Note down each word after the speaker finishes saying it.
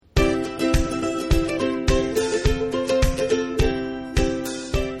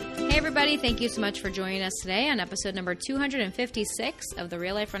thank you so much for joining us today on episode number 256 of the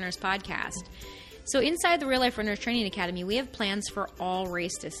Real Life Runners podcast. So inside the Real Life Runners Training Academy, we have plans for all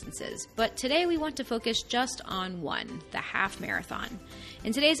race distances, but today we want to focus just on one, the half marathon.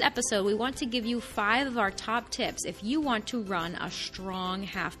 In today's episode, we want to give you 5 of our top tips if you want to run a strong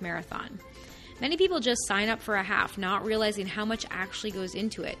half marathon. Many people just sign up for a half, not realizing how much actually goes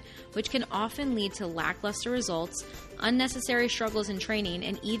into it, which can often lead to lackluster results, unnecessary struggles in training,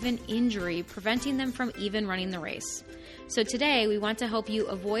 and even injury, preventing them from even running the race. So today, we want to help you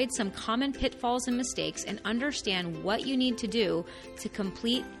avoid some common pitfalls and mistakes and understand what you need to do to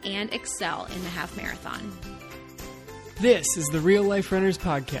complete and excel in the half marathon. This is the Real Life Runners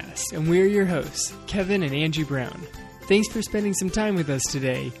podcast, and we're your hosts, Kevin and Angie Brown. Thanks for spending some time with us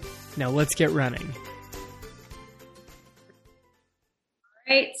today. Now let's get running.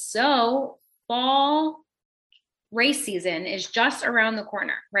 All right, so fall race season is just around the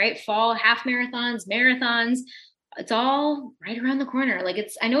corner, right? Fall half marathons, it's all right around the corner.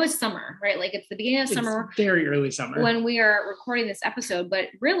 I know it's summer, right? It's the beginning of summer. It's very early summer when we are recording this episode, but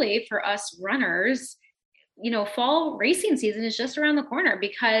really for us runners, fall racing season is just around the corner,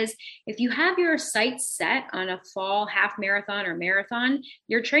 because if you have your sights set on a fall half marathon or marathon,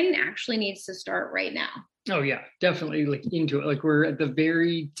 your training actually needs to start right now. Oh yeah, definitely into it. We're at the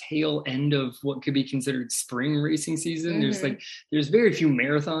very tail end of what could be considered spring racing season. Mm-hmm. There's very few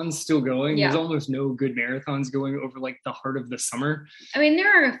marathons still going. Yeah. There's almost no good marathons going over the heart of the summer. I mean,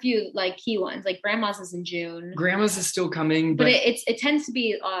 there are a few key ones, Grandma's is in June. Grandma's is still coming, but it tends to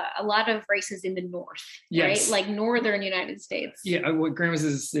be a lot of races in the north, yes. Right? Northern United States. Yeah, what Grandma's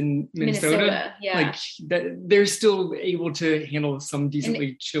is in Minnesota. Yeah. They're still able to handle some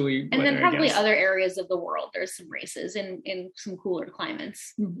decently chilly and weather, then probably other areas of the world. There's some races in some cooler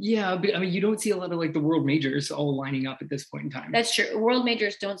climates. Yeah, but I mean, you don't see a lot of the world majors all lining up at this point in time. That's true. World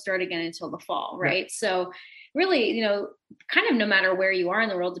majors don't start again until the fall, right? So really, kind of no matter where you are in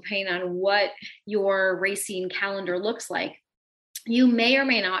the world, depending on what your racing calendar looks like, you may or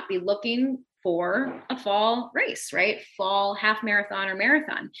may not be looking for a fall race, right? Fall half marathon or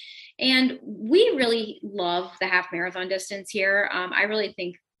marathon. And we really love the half marathon distance here. I really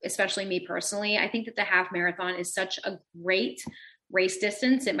think, especially me personally, I think that the half marathon is such a great race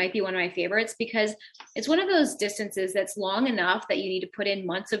distance. It might be one of my favorites because it's one of those distances that's long enough that you need to put in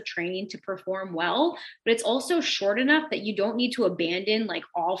months of training to perform well, but it's also short enough that you don't need to abandon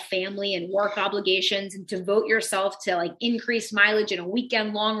all family and work obligations and devote yourself to increased mileage in a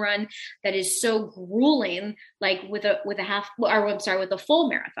weekend long run that is so grueling, with a full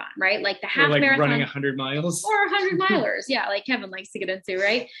marathon, right? The half marathon, running 100 miles or 100 milers. Yeah. Kevin likes to get into,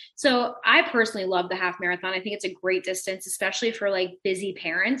 right? So I personally love the half marathon. I think it's a great distance, especially for busy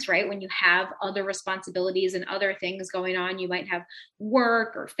parents, right? When you have other responsibilities and other things going on, you might have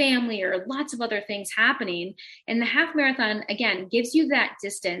work or family or lots of other things happening. And the half marathon, again, gives you that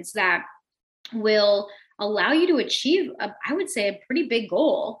distance that will allow you to achieve, I would say, a pretty big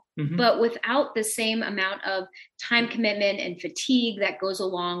goal, but without the same amount of time commitment and fatigue that goes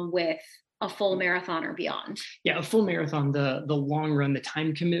along with a full marathon or beyond. Yeah, a full marathon, the long run, the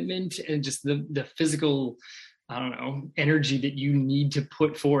time commitment, and just the physical energy that you need to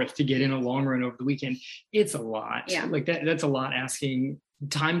put forth to get in a long run over the weekend. It's a lot. Yeah. That's a lot asking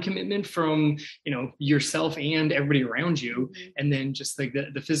time commitment from, yourself and everybody around you. Mm-hmm. And then just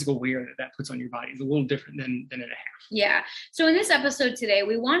the physical wear that puts on your body is a little different than at a half. Yeah. So in this episode today,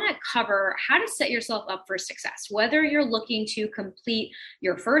 we want to cover how to set yourself up for success, whether you're looking to complete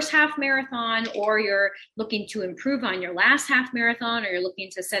your first half marathon, or you're looking to improve on your last half marathon, or you're looking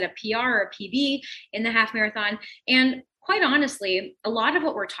to set a PR or a PB in the half marathon. And quite honestly, a lot of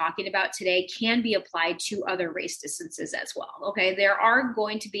what we're talking about today can be applied to other race distances as well. Okay. There are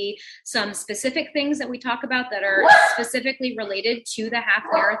going to be some specific things that we talk about that are specifically related to the half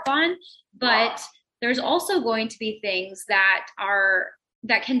marathon, but there's also going to be things that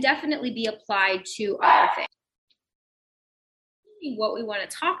can definitely be applied to other things. What we want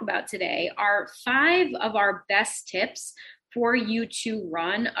to talk about today are 5 of our best tips for you to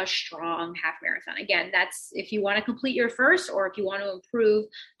run a strong half marathon. Again, that's if you want to complete your first, or if you want to improve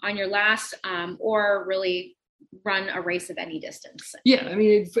on your last, or really run a race of any distance. Yeah, I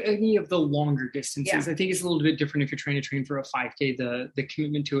mean, any of the longer distances, Yeah. I think it's a little bit different if you're trying to train for a 5K, the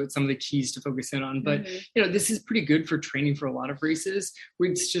commitment to it, some of the keys to focus in on. But, this is pretty good for training for a lot of races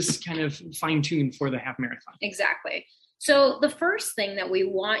where it's just kind of fine-tuned for the half marathon. Exactly. So the first thing that we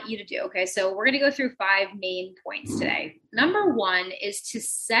want you to do, okay, so we're going to go through 5 main points today. Number 1 is to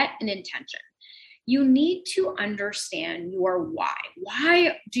set an intention. You need to understand your why.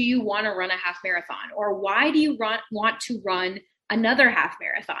 Why do you want to run a half marathon? Or why do you want to run another half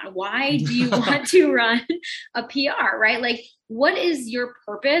marathon? Why do you want to run a PR, right? Like, what is your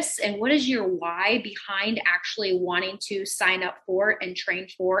purpose and what is your why behind actually wanting to sign up for and train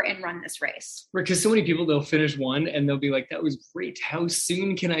for and run this race? Right, because so many people, they'll finish one and they'll be like, that was great. How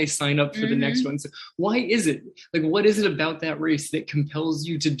soon can I sign up for the next one? So why is it? Like, what is it about that race that compels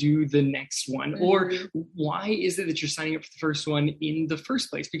you to do the next one? Or why is it that you're signing up for the first one in the first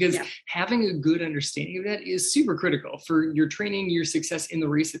place? Because having a good understanding of that is super critical for your training, your success in the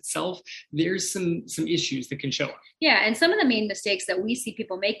race itself. There's some issues that can show up. Yeah. And some of the main mistakes that we see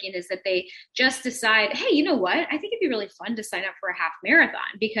people making is that they just decide, hey, you know what? I think it'd be really fun to sign up for a half marathon,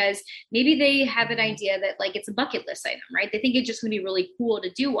 because maybe they have an idea that like it's a bucket list item, right? They think it's just going to be really cool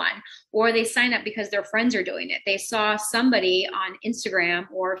to do one, or they sign up because their friends are doing it. They saw somebody on Instagram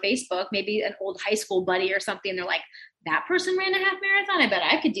or Facebook, maybe an old high school buddy or something. They're like, that person ran a half marathon. I bet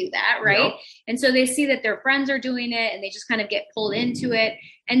I could do that. Right. Yep. And so they see that their friends are doing it and they just kind of get pulled into it.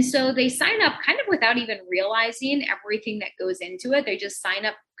 And so they sign up kind of without even realizing everything that goes into it. They just sign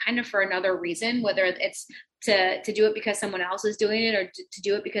up kind of for another reason, whether it's to do it because someone else is doing it, or to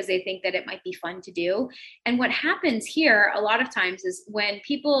do it because they think that it might be fun to do. And what happens here a lot of times is when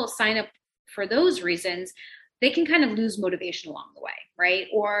people sign up for those reasons, they can kind of lose motivation along the way, right?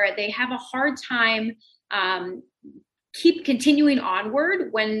 Or they have a hard time keep continuing onward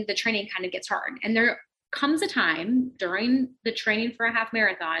when the training kind of gets hard. And there comes a time during the training for a half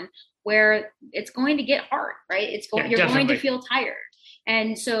marathon where it's going to get hard, right? You're definitely going to feel tired.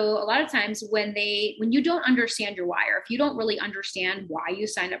 And so a lot of times when you don't understand your why, or if you don't really understand why you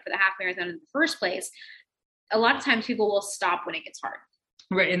signed up for the half marathon in the first place, a lot of times people will stop when it gets hard.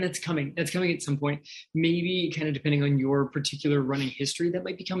 Right. And that's coming at some point, maybe kind of depending on your particular running history, that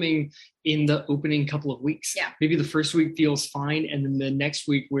might be coming in the opening couple of weeks. Yeah. Maybe the first week feels fine. And then the next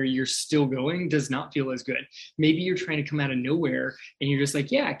week where you're still going does not feel as good. Maybe you're trying to come out of nowhere and you're just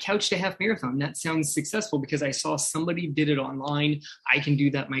like, yeah, couch to half marathon. That sounds successful because I saw somebody did it online. I can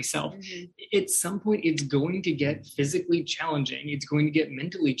do that myself. Mm-hmm. At some point, it's going to get physically challenging. It's going to get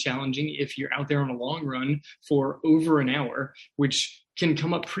mentally challenging if you're out there on a long run for over an hour, which can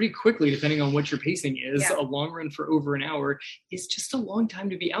come up pretty quickly depending on what your pacing is. Yeah. A long run for over an hour is just a long time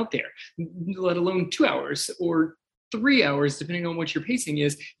to be out there, let alone 2 hours or 3 hours, depending on what your pacing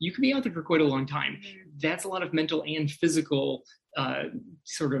is. You could be out there for quite a long time. That's a lot of mental and physical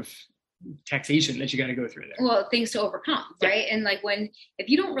sort of taxation that you got to go through there. Well, things to overcome, right? Yeah. And like if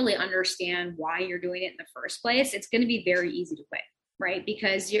you don't really understand why you're doing it in the first place, it's going to be very easy to quit. Right?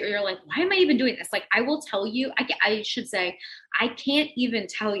 Because you're like, why am I even doing this? Like, I will tell you, I should say, I can't even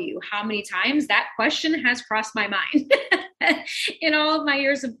tell you how many times that question has crossed my mind in all of my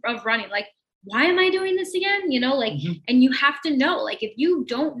years of running. Like, why am I doing this again? And you have to know, like, if you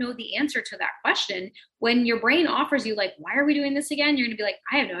don't know the answer to that question, when your brain offers you, like, why are we doing this again? You're going to be like,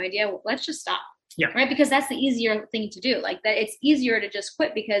 I have no idea. Well, let's just stop. Yeah. Right. Because that's the easier thing to do. Like that, it's easier to just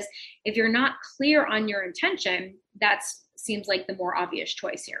quit, because if you're not clear on your intention, seems like the more obvious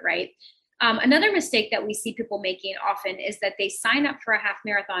choice here, right? Another mistake that we see people making often is that they sign up for a half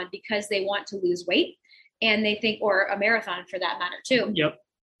marathon because they want to lose weight, and they think, or a marathon for that matter too. Yep.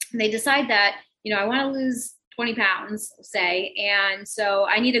 And they decide that, I want to lose 20 pounds, say, and so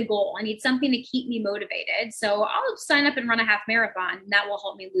I need a goal. I need something to keep me motivated. So I'll sign up and run a half marathon, and that will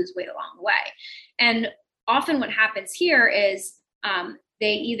help me lose weight along the way. And often what happens here is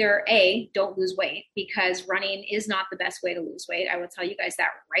they either A, don't lose weight, because running is not the best way to lose weight. I will tell you guys that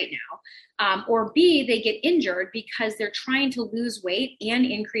right now. Or B, they get injured because they're trying to lose weight and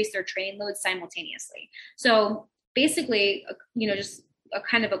increase their training load simultaneously. So basically, just a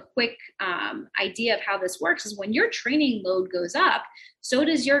kind of a quick idea of how this works is when your training load goes up, so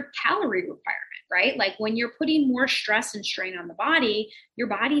does your calorie requirement, right? Like when you're putting more stress and strain on the body, your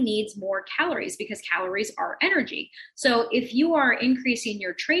body needs more calories because calories are energy. So if you are increasing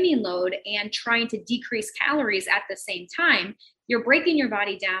your training load and trying to decrease calories at the same time, you're breaking your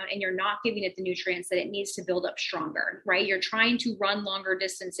body down and you're not giving it the nutrients that it needs to build up stronger, right? You're trying to run longer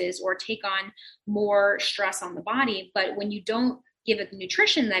distances or take on more stress on the body. But when you don't give it the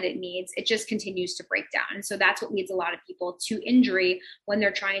nutrition that it needs, it just continues to break down. And so that's what leads a lot of people to injury when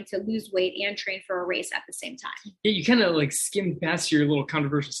they're trying to lose weight and train for a race at the same time. Yeah, you kind of like skimmed past your little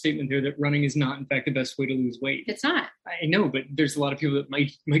controversial statement there that running is not, in fact, the best way to lose weight. It's not. I know, but there's a lot of people that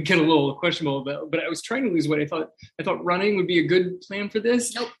might get a little questionable about. But I was trying to lose weight. I thought running would be a good plan for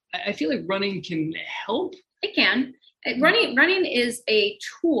this. Nope. I feel like running can help. It can. Running is a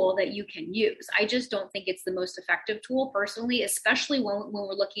tool that you can use. I just don't think it's the most effective tool personally, especially when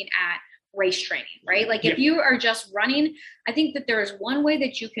we're looking at race training, right? Like if you are just running, I think that there is one way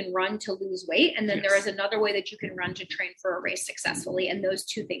that you can run to lose weight. And then there is another way that you can run to train for a race successfully. And those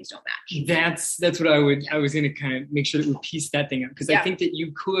two things don't match. That's what I was going to kind of make sure that we piece that thing up. Because I think that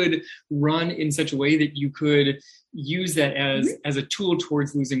you could run in such a way that you could use that as a tool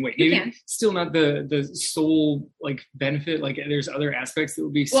towards losing weight. Maybe still not the sole like benefit. Like there's other aspects that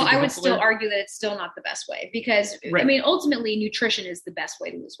would be I would still argue that it's still not the best way because I mean ultimately nutrition is the best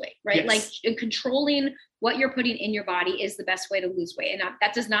way to lose weight, right? Like controlling what you're putting in your body is the best way to lose weight. And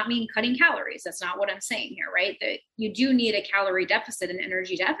that does not mean cutting calories. That's not what I'm saying here, right? That you do need a calorie deficit, an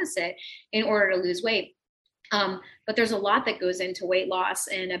energy deficit in order to lose weight. But there's a lot that goes into weight loss,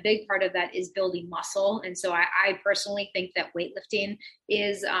 and a big part of that is building muscle. And so I personally think that weightlifting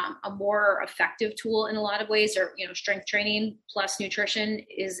is a more effective tool in a lot of ways, or, strength training plus nutrition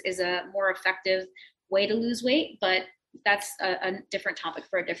is a more effective way to lose weight. But that's a different topic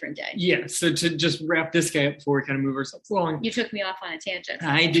for a different day. Yeah. So to just wrap this guy up before we kind of move ourselves along. You took me off on a tangent.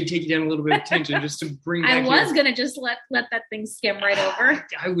 I did take you down a little bit of tangent just to bring back. I was going to just let that thing skim right over.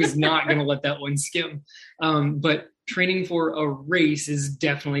 I was not going to let that one skim. But training for a race is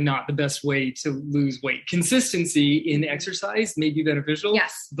definitely not the best way to lose weight. Consistency in exercise may be beneficial.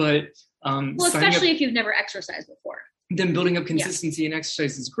 Yes. But especially if you've never exercised before. Then building up consistency in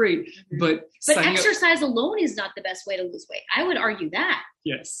exercise is great, but exercise alone is not the best way to lose weight. I would argue that.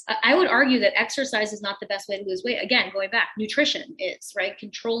 Yes. I would argue that exercise is not the best way to lose weight. Again, going back, nutrition is, right?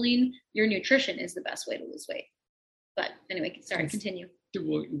 Controlling your nutrition is the best way to lose weight. But anyway, sorry, continue.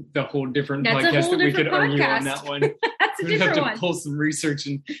 The whole different podcast that we could argue on that one. That's a different one. Have to pull some research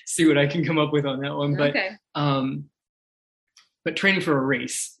and see what I can come up with on that one. But, but training for a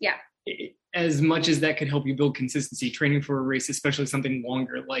race. Yeah. As much as that could help you build consistency, training for a race, especially something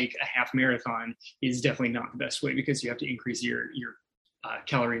longer like a half marathon, is definitely not the best way because you have to increase your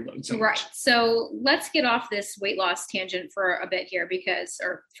calorie load so much. Right. So let's get off this weight loss tangent for a bit here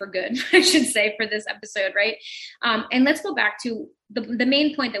or for good, I should say, for this episode, right? And let's go back to the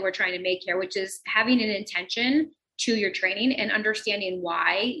main point that we're trying to make here, which is having an intention to your training and understanding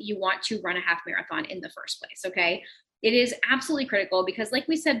why you want to run a half marathon in the first place, okay? It is absolutely critical because, like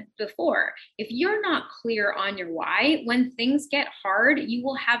we said before, if you're not clear on your why, when things get hard, you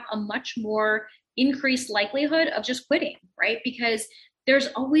will have a much more increased likelihood of just quitting, right? Because there's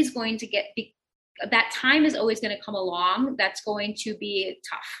always going to that time is always going to come along that's going to be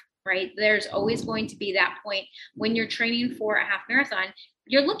tough, right? There's always going to be that point when you're training for a half marathon.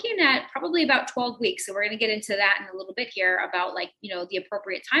 You're looking at probably about 12 weeks. So we're going to get into that in a little bit here about the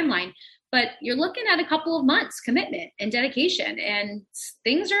appropriate timeline. But you're looking at a couple of months commitment and dedication, and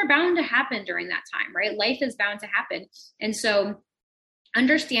things are bound to happen during that time, right? Life is bound to happen. And so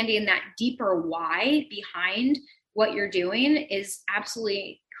understanding that deeper why behind what you're doing is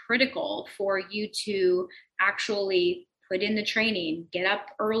absolutely critical for you to actually put in the training, get up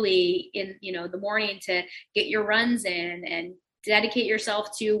early in, the morning to get your runs in and dedicate yourself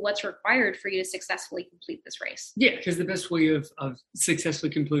to what's required for you to successfully complete this race. Yeah, because the best way of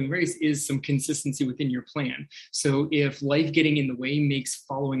successfully completing a race is some consistency within your plan. So if life getting in the way makes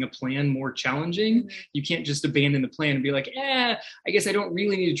following a plan more challenging, you can't just abandon the plan and be like, I guess I don't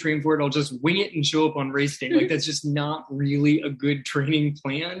really need to train for it. I'll just wing it and show up on race day. Like that's just not really a good training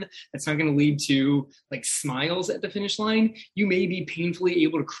plan. That's not going to lead to like smiles at the finish line. You may be painfully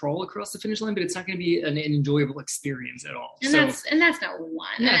able to crawl across the finish line, but it's not going to be an enjoyable experience at all. And that's not what we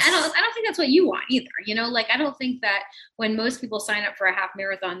want. I don't think that's what you want either. I don't think that when most people sign up for a half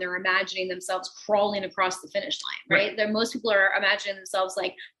marathon, they're imagining themselves crawling across the finish line, right? Most people are imagining themselves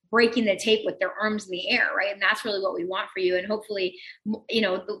like breaking the tape with their arms in the air, right? And that's really what we want for you. And hopefully,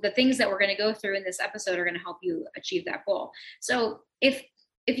 the things that we're going to go through in this episode are going to help you achieve that goal. So if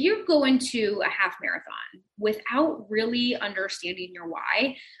you go into a half marathon without really understanding your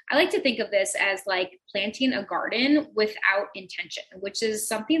why, I like to think of this as like planting a garden without intention, which is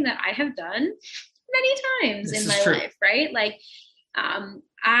something that I have done many times in my life, right? Like,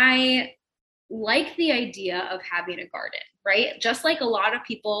 I like the idea of having a garden, right? Just like a lot of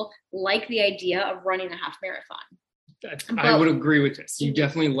people like the idea of running a half marathon. I would agree with this. You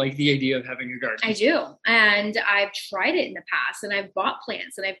definitely like the idea of having a garden. I do. And I've tried it in the past, and I've bought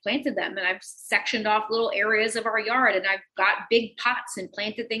plants and I've planted them, and I've sectioned off little areas of our yard, and I've got big pots and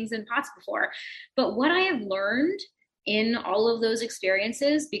planted things in pots before. But what I have learned in all of those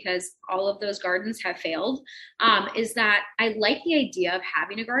experiences, because all of those gardens have failed, is that I like the idea of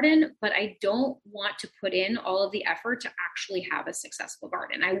having a garden, but I don't want to put in all of the effort to actually have a successful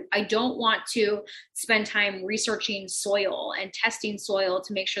garden. I don't want to spend time researching soil and testing soil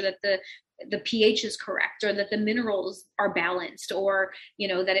to make sure that the pH is correct, or that the minerals are balanced, or, you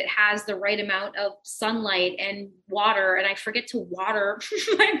know, that it has the right amount of sunlight and water. And I forget to water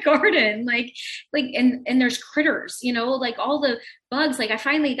my garden, and there's critters, you know, like all the bugs. Like I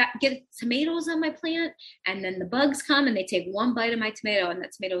finally get tomatoes on my plant, and then the bugs come and they take one bite of my tomato, and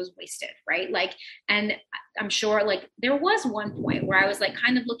that tomato is wasted, right? Like, and I'm sure like there was one point where I was like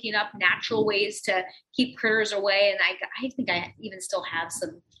kind of looking up natural ways to keep critters away. And I think I even still have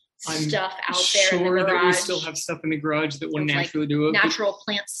some stuff out there in the garage. That we still have stuff in the garage that we'll naturally do. Natural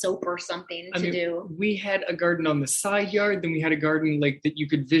plant soap or something to do. We had a garden on the side yard, then we had a garden like that you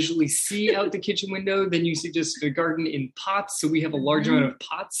could visually see out the kitchen window. Then you see just a garden in pots. So we have a large amount of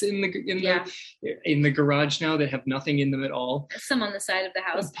pots in the garage now that have nothing in them at all. Some on the side of the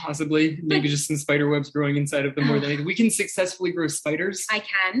house. Possibly. Maybe just some spider webs growing inside of them more than anything. We can successfully grow spiders. I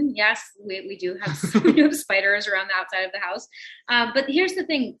can. Yes, we do have spiders around the outside of the house. But here's the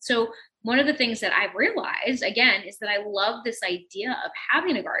thing. So one of the things that I've realized, again, is that I love this idea of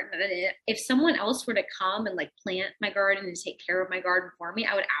having a garden. And if someone else were to come and like plant my garden and take care of my garden for me,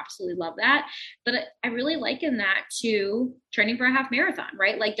 I would absolutely love that. But I really liken that to training for a half marathon,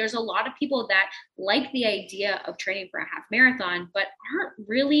 right? Like there's a lot of people that like the idea of training for a half marathon, but aren't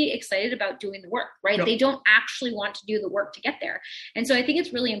really excited about doing the work, right? Nope. They don't actually want to do the work to get there. And so I think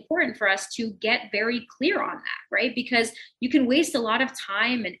it's really important for us to get very clear on that, right? Because you can waste a lot of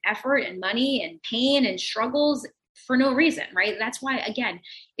time and effort and money and pain and struggles for no reason, right? That's why, again,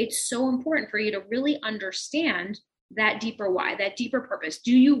 it's so important for you to really understand that deeper why, that deeper purpose.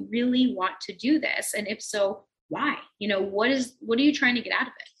 Do you really want to do this? And if so, why? You know, what are you trying to get out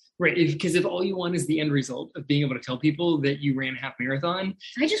of it? Right, because if all you want is the end result of being able to tell people that you ran a half marathon.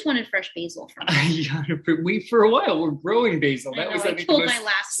 I just wanted fresh basil from we for a while we're growing basil. That was I think the most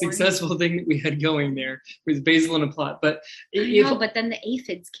last successful thing that we had going there was basil in a plot. But but then the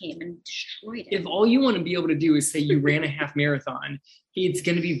aphids came and destroyed it. If all you want to be able to do is say you ran a half marathon, it's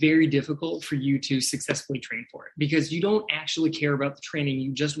going to be very difficult for you to successfully train for it because you don't actually care about the training.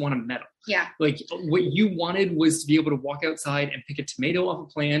 You just want a medal. Yeah. Like what you wanted was to be able to walk outside and pick a tomato off a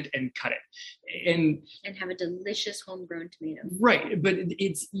plant and cut it and have a delicious homegrown tomato. Right. But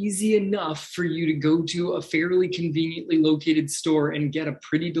it's easy enough for you to go to a fairly conveniently located store and get a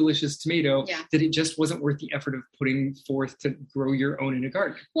pretty delicious tomato that it just wasn't worth the effort of putting forth to grow your own in a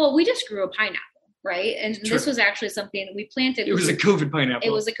garden. Well, we just grew a pineapple. Right. And this was actually something we planted. It was a COVID pineapple.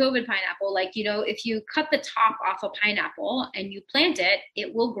 It was a COVID pineapple. Like, you know, if you cut the top off a pineapple and you plant it,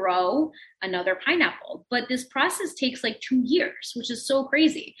 it will grow another pineapple. But this process takes like 2 years, which is so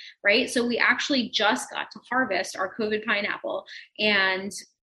crazy. Right. So we actually just got to harvest our COVID pineapple and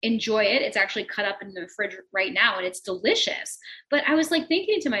enjoy it. It's actually cut up in the fridge right now and it's delicious. But I was like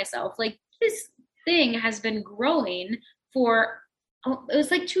thinking to myself, like this thing has been growing for it was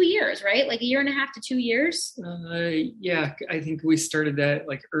like 2 years, right? Like 1.5 to 2 years. Yeah, I think we started that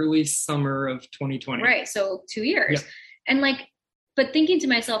like early summer of 2020. Right, so 2 years. Yeah. And like, but thinking to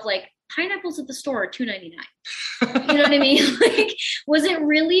myself, like pineapples at the store are $2.99. You know what I mean? Like, was it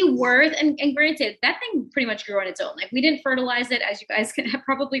really worth? And granted, that thing pretty much grew on its own. Like, we didn't fertilize it, as you guys can have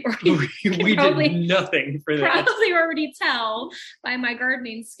probably already. we did nothing for that. Probably already tell by my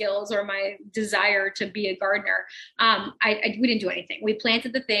gardening skills or my desire to be a gardener. We didn't do anything. We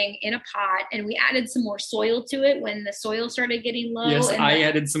planted the thing in a pot, and we added some more soil to it when the soil started getting low. Yes, I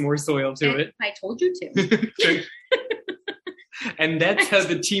added some more soil to it. I told you to. And that's how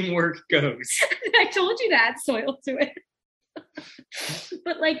the teamwork goes. I told you to add soil to it.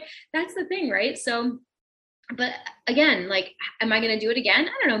 But like, that's the thing, right? So, but again, like, am I going to do it again?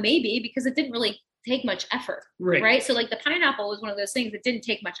 I don't know, maybe, because it didn't really take much effort. Right. So like the pineapple was one of those things that didn't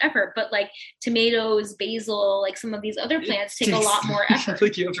take much effort, but like tomatoes, basil, like some of these other plants take a lot more effort.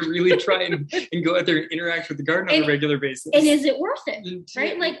 Like you have to really try and go out there and interact with the garden on a regular basis. And is it worth it?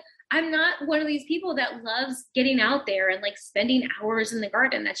 Right? Like, I'm not one of these people that loves getting out there and like spending hours in the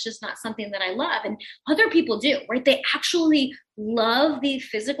garden. That's just not something that I love. And other people do, right? They actually love the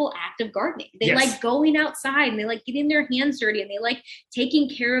physical act of gardening. They like going outside and they like getting their hands dirty and they like taking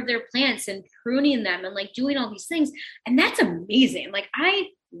care of their plants and pruning them and like doing all these things. And that's amazing. Like I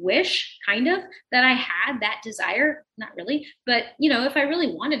wish kind of that I had that desire. Not really, but you know, if I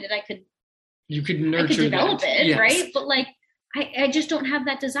really wanted it, you could nurture, I could develop it, right? But like, I just don't have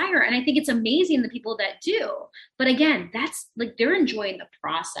that desire. And I think it's amazing the people that do. But again, that's like, they're enjoying the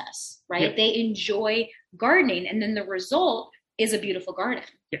process, right? Yep. They enjoy gardening. And then the result is a beautiful garden.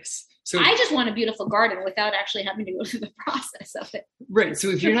 Yes. So I just want a beautiful garden without actually having to go through the process of it. Right. So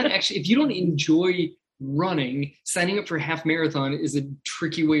if you're not if you don't enjoy running, signing up for a half marathon is a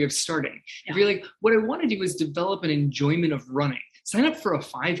tricky way of starting. Yeah. If you're like, what I want to do is develop an enjoyment of running, sign up for a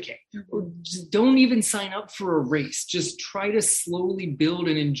 5K, or Mhm. just don't even sign up for a race. Just try to slowly build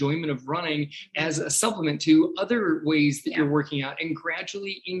an enjoyment of running as a supplement to other ways that Yeah. you're working out, and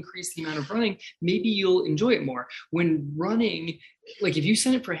gradually increase the amount of running. Maybe you'll enjoy it more. When running, like if you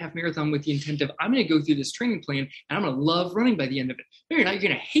sign up for a half marathon with the intent of, I'm going to go through this training plan and I'm going to love running by the end of it. No, you're not. You're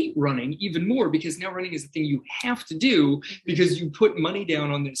going to hate running even more, because now running is the thing you have to do because you put money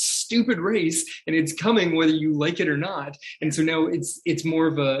down on this stupid race and it's coming whether you like it or not. And so now it's more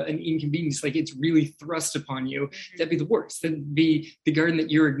of an inconvenience. Like it's really thrust upon you. That'd be the worst. That'd be the garden that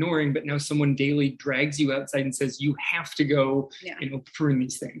you're ignoring, but now someone daily drags you outside and says you have to go, prune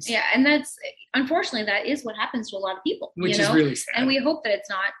these things. Yeah, and that's unfortunately that is what happens to a lot of people, which is really sad. And we hope that it's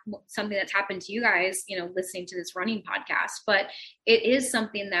not something that's happened to you guys, listening to this running podcast, but it is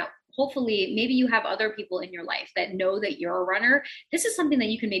something that hopefully maybe you have other people in your life that know that you're a runner. This is something that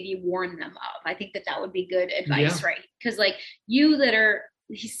you can maybe warn them of. I think that would be good advice, right? Because like you that are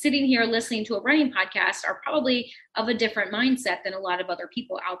sitting here listening to a running podcast are probably of a different mindset than a lot of other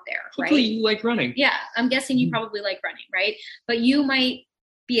people out there. Hopefully right? You like running. Yeah. I'm guessing you probably like running, right? But you might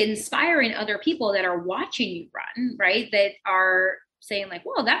be inspiring other people that are watching you run, right? That are saying like,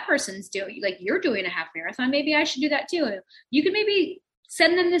 well, that person's doing, like, you're doing a half marathon. Maybe I should do that too. And you can maybe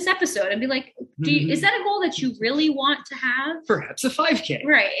send them this episode and be like, is that a goal that you really want to have? Perhaps a 5K.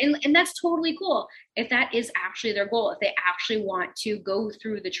 Right. And that's totally cool. If that is actually their goal, if they actually want to go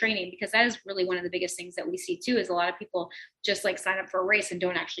through the training, because that is really one of the biggest things that we see too, is a lot of people just like sign up for a race and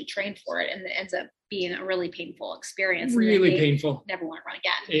don't actually train for it. And it ends up being a really painful experience. Really painful. Never want to run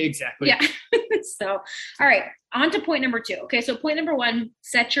again. Exactly. Yeah. So, all right, on to point number 2. Okay. So point number 1,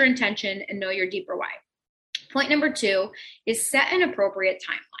 set your intention and know your deeper why. Point number 2 is set an appropriate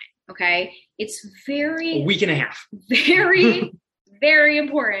timeline. Okay. It's a week and a half. Very, very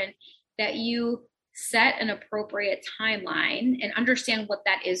important that you set an appropriate timeline and understand what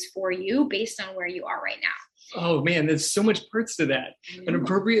that is for you based on where you are right now. Oh man, there's so much parts to that. An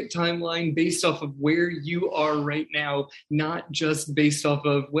appropriate timeline based off of where you are right now, not just based off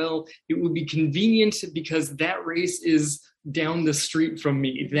of, well, it would be convenient because that race is down the street from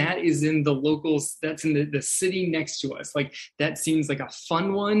me. That is in the locals, that's in the city next to us. Like that seems like a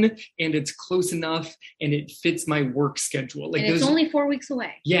fun one and it's close enough and it fits my work schedule. Like and it's only 4 weeks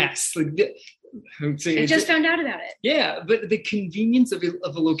away. Yes. Like I just found out about it. Yeah, but the convenience of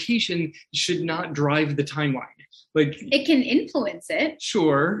a location should not drive the timeline. Like it can influence it.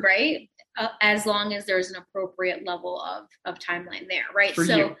 Sure. Right? As long as there's an appropriate level of timeline there, right?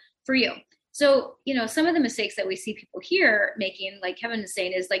 For you. So, some of the mistakes that we see people here making, like Kevin is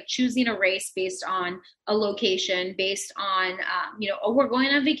saying, is like choosing a race based on a location, based on, we're going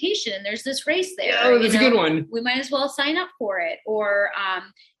on vacation and there's this race there. Oh, that's a good one. We might as well sign up for it. Or,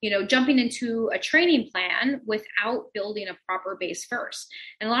 jumping into a training plan without building a proper base first.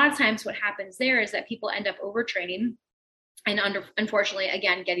 And a lot of times what happens there is that people end up overtraining and unfortunately,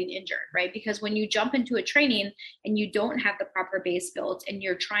 again, getting injured, right? Because when you jump into a training and you don't have the proper base built and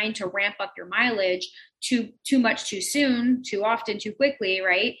you're trying to ramp up your mileage too much, too soon, too often, too quickly,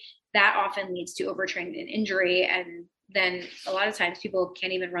 right? That often leads to overtraining and injury. And then a lot of times people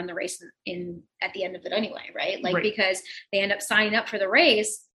can't even run the race at the end of it anyway, right? Like, because they end up signing up for the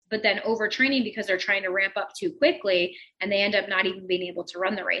race, but then overtraining because they're trying to ramp up too quickly, and they end up not even being able to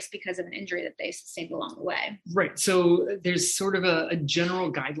run the race because of an injury that they sustained along the way. Right. So there's sort of a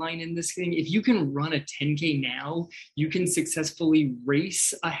general guideline in this thing. If you can run a 10K now, you can successfully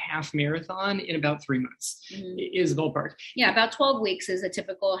race a half marathon in about 3 months. Is the ballpark. Yeah, about 12 weeks is a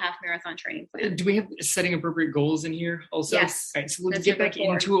typical half marathon training plan. Do we have setting appropriate goals in here also? Yes. All right, so let's get back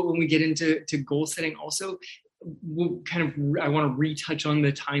into it when we get into goal setting also. We'll I want to retouch on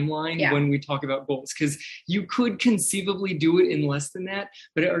the timeline when we talk about goals, because you could conceivably do it in less than that,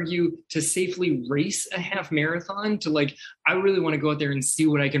 but I argue to safely race a half marathon to I really want to go out there and see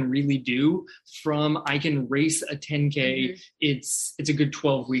what I can really do from I can race a 10K. It's a good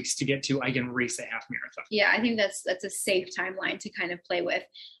 12 weeks to get to I can race a half marathon. Yeah, I think that's a safe timeline to kind of play with.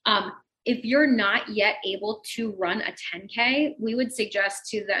 If you're not yet able to run a 10K, we would suggest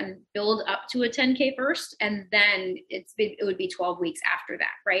to then build up to a 10K first, and then it would be 12 weeks after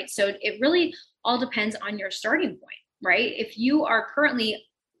that, right? So it really all depends on your starting point, right? If you are currently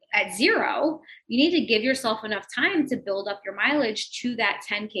at 0, you need to give yourself enough time to build up your mileage to that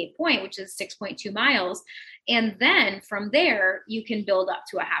 10K point, which is 6.2 miles. And then from there, you can build up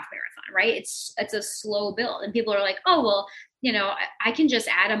to a half marathon, right? It's a slow build. And people are like, oh, well, I can just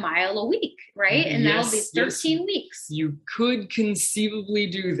add a mile a week, right? And that'll be 13 weeks. You could conceivably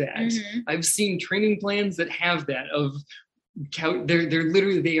do that. I've seen training plans that have that of they're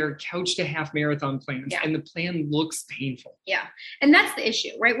literally, they are couch to half marathon plans, Yeah. and the plan looks painful. Yeah. And that's the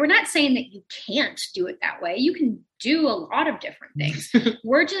issue, right? We're not saying that you can't do it that way. You can do a lot of different things.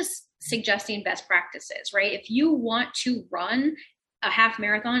 We're just suggesting best practices, right? If you want to run a half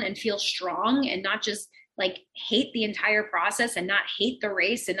marathon and feel strong and not just like hate the entire process and not hate the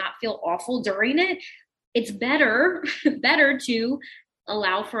race and not feel awful during it, it's better to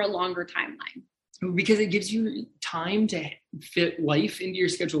allow for a longer timeline. Because it gives you time to fit life into your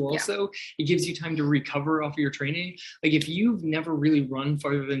schedule. Also, It gives you time to recover off of your training. Like if you've never really run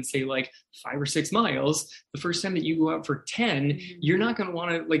farther than say like 5 or 6 miles, the first time that you go out for 10, you're not going to want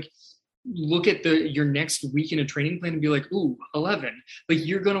to like look at your next week in a training plan and be like, ooh, 11. Like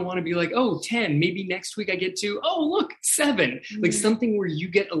you're going to want to be like, oh, 10, maybe next week I get to, oh, look, 7. Like something where you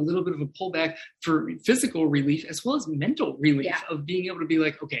get a little bit of a pullback for physical relief as well as mental relief of being able to be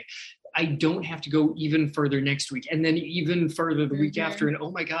like, okay, I don't have to go even further next week, and then even further the week after. And oh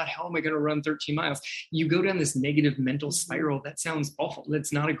my God, how am I going to run 13 miles? You go down this negative mental spiral. That sounds awful.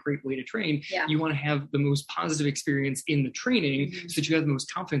 That's not a great way to train. Yeah. You want to have the most positive experience in the training so that you have the most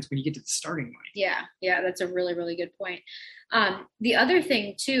confidence when you get to the starting line. Yeah. Yeah. That's a really, really good point. The other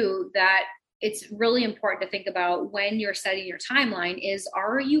thing too, that it's really important to think about when you're setting your timeline is,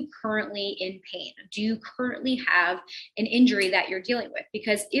 are you currently in pain? Do you currently have an injury that you're dealing with?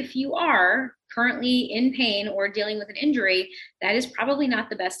 Because if you are currently in pain or dealing with an injury, that is probably not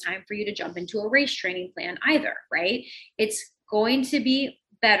the best time for you to jump into a race training plan either, right? It's going to be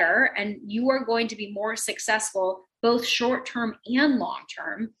better and you are going to be more successful, both short-term and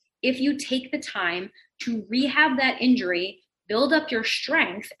long-term, if you take the time to rehab that injury, build up your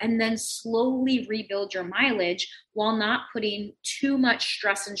strength, and then slowly rebuild your mileage while not putting too much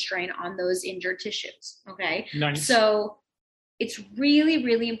stress and strain on those injured tissues. Okay. Nice. So it's really,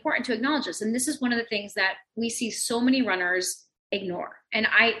 really important to acknowledge this. And this is one of the things that we see so many runners ignore. And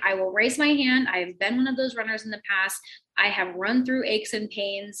I will raise my hand. I've been one of those runners in the past. I have run through aches and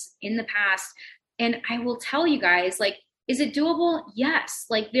pains in the past. And I will tell you guys, like, is it doable? Yes.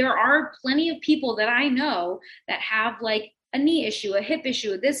 Like there are plenty of people that I know that have like a knee issue, a hip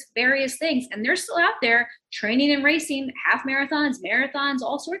issue, various things. And they're still out there training and racing half marathons, marathons,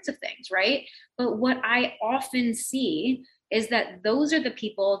 all sorts of things, right? But what I often see is that those are the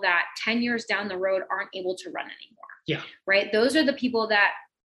people that 10 years down the road aren't able to run anymore. Yeah. Right? Those are the people that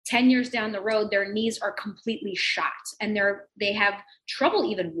 10 years down the road, their knees are completely shot and they have trouble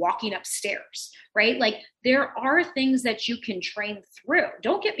even walking upstairs, right? Like there are things that you can train through.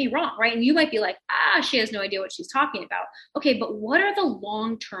 Don't get me wrong, right? And you might be like, she has no idea what she's talking about. Okay, but what are the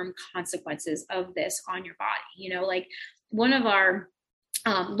long-term consequences of this on your body? You know, like one of our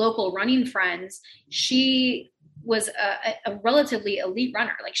local running friends, she was a relatively elite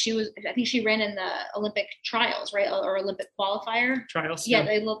runner. Like I think she ran in the Olympic trials, right? Or Olympic qualifier trials. Yeah.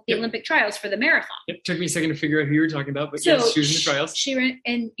 The Olympic trials for the marathon. It took me a second to figure out who you were talking about, but yes, she was in the trials. She ran,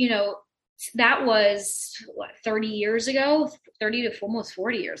 and that was 30 years ago, 30 to almost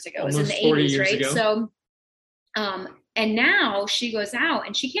 40 years ago. It was in the 80s, right? Ago. So, and now she goes out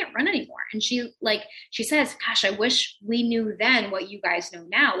and she can't run anymore. And she says, gosh, I wish we knew then what you guys know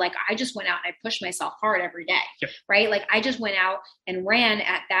now. Like I just went out and I pushed myself hard every day, right? Like I just went out and ran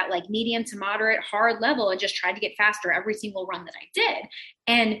at that like medium to moderate hard level and just tried to get faster every single run that I did.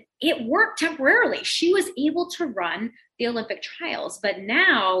 And it worked temporarily. She was able to run the Olympic trials, but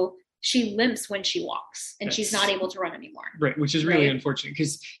now she limps when she walks and she's not able to run anymore. Right. Which is really unfortunate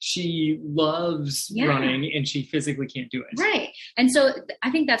because she loves running and she physically can't do it. Right. And so I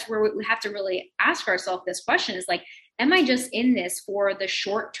think that's where we have to really ask ourselves this question is like, am I just in this for the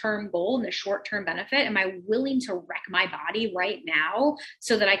short-term goal and the short-term benefit? Am I willing to wreck my body right now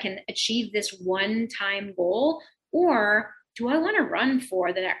so that I can achieve this one-time goal? Or do I want to run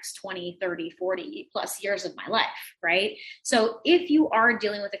for the next 20, 30, 40 plus years of my life, right? So if you are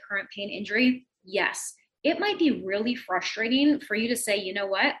dealing with a current pain injury, yes, it might be really frustrating for you to say, you know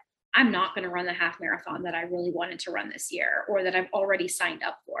what, I'm not going to run the half marathon that I really wanted to run this year or that I've already signed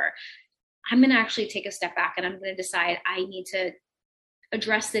up for. I'm going to actually take a step back and I'm going to decide I need to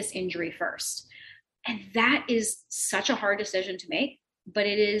address this injury first. And that is such a hard decision to make, but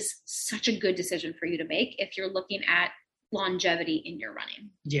it is such a good decision for you to make if you're looking at longevity in your running.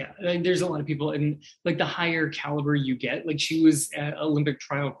 Yeah. There's a lot of people and like the higher caliber you get, like she was at Olympic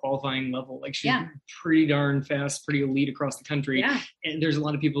trial qualifying level, like she's pretty darn fast, pretty elite across the country. Yeah. And there's a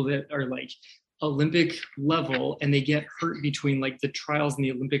lot of people that are like Olympic level and they get hurt between like the trials and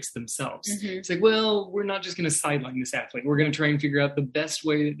the Olympics themselves. Mm-hmm. It's like, well, we're not just going to sideline this athlete. We're going to try and figure out the best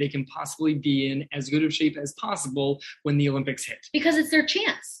way that they can possibly be in as good of shape as possible when the Olympics hit. Because it's their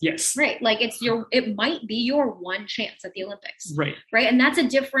chance. Yes. Right. Like it might be your one chance at the Olympics. Right. Right. And that's a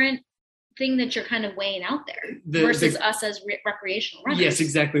different thing that you're kind of weighing out there versus us as recreational runners. Yes,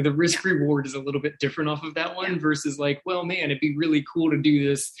 exactly. The risk reward is a little bit different off of that one versus like, well, man, it'd be really cool to do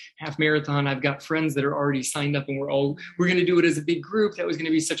this half marathon. I've got friends that are already signed up and we're going to do it as a big group. That was going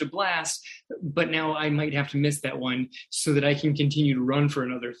to be such a blast. But now I might have to miss that one so that I can continue to run for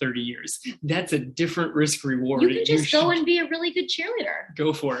another 30 years. That's a different risk reward. You can just go and be a really good cheerleader.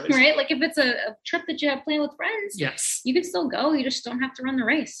 Go for it. Right? Like if it's a trip that you have planned with friends, yes, you can still go. You just don't have to run the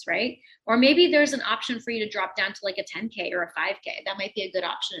race, right? Or maybe there's an option for you to drop down to like a 10K or a 5K. That might be a good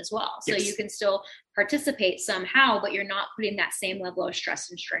option as well. So you can still participate somehow, but you're not putting that same level of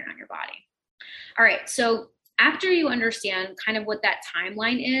stress and strain on your body. All right. So after you understand kind of what that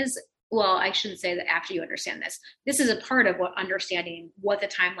timeline is, well, I shouldn't say that after you understand this. This is a part of what understanding what the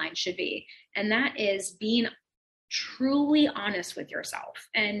timeline should be. And that is being truly honest with yourself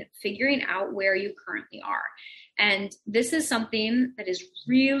and figuring out where you currently are. And this is something that is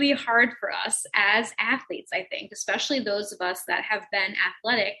really hard for us as athletes, I think, especially those of us that have been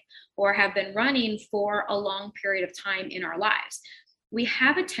athletic or have been running for a long period of time in our lives. We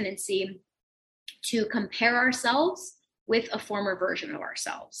have a tendency to compare ourselves with a former version of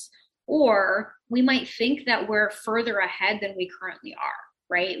ourselves, or we might think that we're further ahead than we currently are,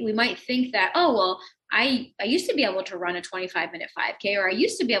 right? We might think that, oh, well, I used to be able to run a 25-minute 5K, or I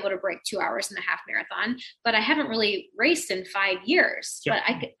used to be able to break 2 hours in the half marathon, but I haven't really raced in 5 years. Yeah.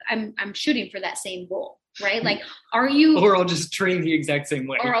 But I'm shooting for that same goal, right? Like, are you? Or I'll just train the exact same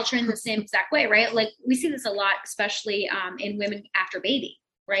way. Or I'll train the same exact way, right? Like we see this a lot, especially in women after baby,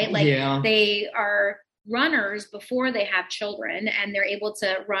 right? Like they are runners before they have children and they're able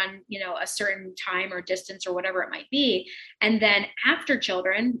to run, a certain time or distance or whatever it might be. And then after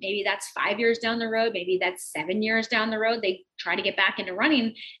children, maybe that's 5 years down the road, maybe that's 7 years down the road, they try to get back into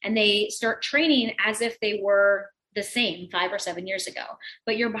running and they start training as if they were the same 5 or 7 years ago.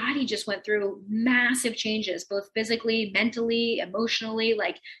 But your body just went through massive changes, both physically, mentally, emotionally.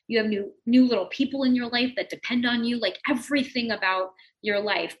 Like you have new little people in your life that depend on you. Like everything about your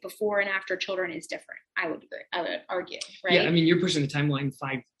life before and after children is different. I would argue, right? Yeah, I mean, you're pushing the timeline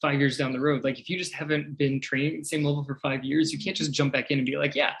five years down the road. Like if you just haven't been training at the same level for 5 years, you can't just jump back in and be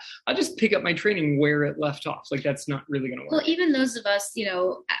like, yeah, I'll just pick up my training where it left off. Like that's not really going to work. Well, even those of us,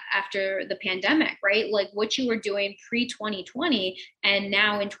 after the pandemic, right? Like what you were doing pre-2020 and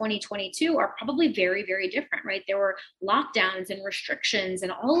now in 2022 are probably very, very different, right? There were lockdowns and restrictions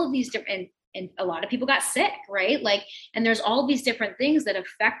and all of these different, and a lot of people got sick, right? Like, and there's all these different things that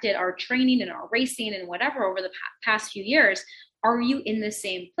affected our training and our racing and whatever over the past few years. Are you in the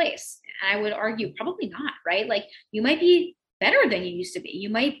same place? And I would argue probably not, right? Like you might be better than you used to be. You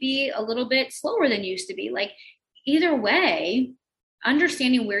might be a little bit slower than you used to be. Like either way,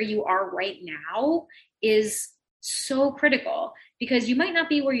 understanding where you are right now is so critical because you might not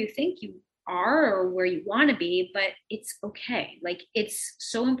be where you think you are or where you want to be, but it's okay. Like it's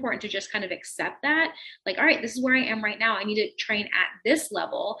so important to just kind of accept that, like, all right, this is where I am right now. I need to train at this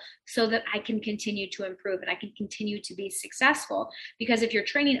level so that I can continue to improve and I can continue to be successful. Because if you're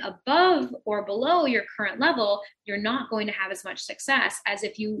training above or below your current level, you're not going to have as much success as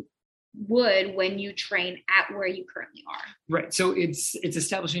if you would when you train at where you currently are. Right. So it's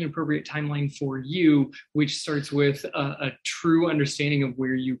establishing an appropriate timeline for you, which starts with a true understanding of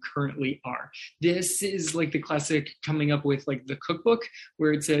where you currently are. This is like the classic coming up with like the cookbook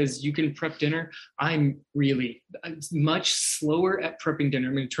where it says you can prep dinner. I'm really much slower at prepping dinner.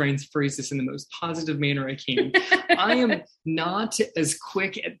 I'm going to try and phrase this in the most positive manner I can. I am not as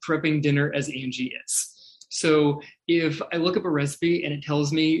quick at prepping dinner as Angie is. So if I look up a recipe and it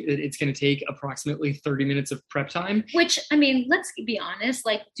tells me that it's going to take approximately 30 minutes of prep time. Which, I mean, let's be honest,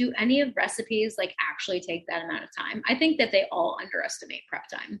 like, do any of recipes like actually take that amount of time? I think that they all underestimate prep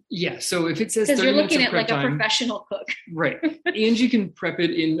time. Yeah. So if it says 30 minutes, because you're looking at like time, a professional cook. Right. Angie can prep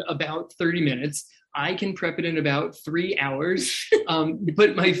it in about 30 minutes. I can prep it in about 3 hours.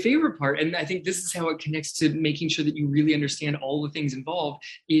 But my favorite part, and I think this is how it connects to making sure that you really understand all the things involved,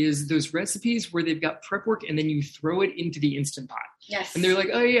 is those recipes where they've got prep work and then you throw it into the Instant Pot. Yes. And they're like,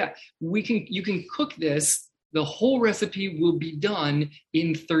 oh yeah, you can cook this the whole recipe will be done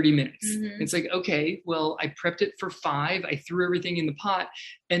in 30 minutes. Mm-hmm. It's like, okay, well, I prepped it for 5. I threw everything in the pot.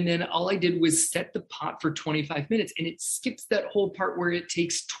 And then all I did was set the pot for 25 minutes. And it skips that whole part where it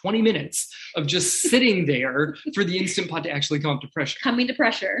takes 20 minutes of just sitting there for the Instant Pot to actually come up to pressure. Coming to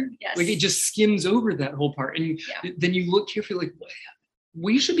pressure, yes. Like it just skims over that whole part. And then you look carefully like,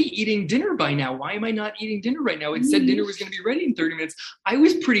 we should be eating dinner by now. Why am I not eating dinner right now? It said dinner was going to be ready in 30 minutes. I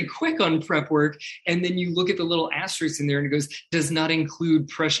was pretty quick on prep work. And then you look at the little asterisk in there and it goes, does not include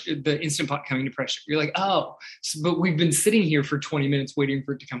pressure, the Instant Pot coming to pressure. You're like, oh, but we've been sitting here for 20 minutes waiting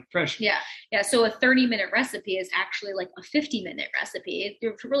for it to come to pressure. Yeah. Yeah. So a 30-minute recipe is actually like a 50-minute recipe.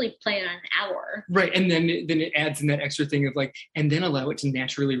 You're really playing on an hour. Right. And then it adds in that extra thing of like, and then allow it to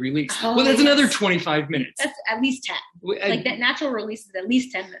naturally release. Oh, well, that's another 25 minutes. That's at least 10. Like that natural release is at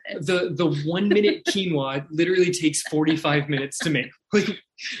least 10 minutes. The 1 minute quinoa literally takes 45 minutes to make.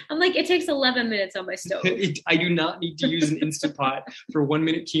 I'm like, it takes 11 minutes on my stove. I do not need to use an Instant Pot for 1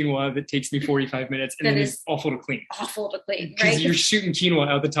 minute quinoa that takes me 45 minutes and that then is awful to clean. Awful to clean, right? Because you're shooting quinoa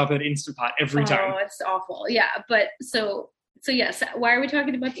out the top of that Instant Pot every time. Oh, it's awful. Yeah. But so yes, why are we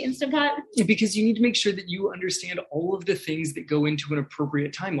talking about the Instant Pot? Because you need to make sure that you understand all of the things that go into an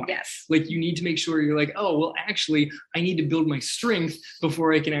appropriate timeline. Yes. Like you need to make sure you're like, oh, well, actually, I need to build my strength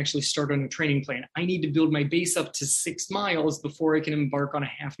before I can actually start on a training plan. I need to build my base up to 6 miles before I can embark on a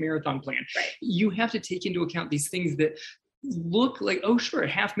half marathon plan. Right. You have to take into account these things that look like, oh, sure, a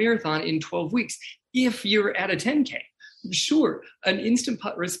half marathon in 12 weeks. If you're at a 10K. Sure, an Instant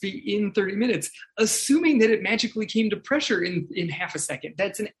Pot recipe in 30 minutes, assuming that it magically came to pressure in half a second.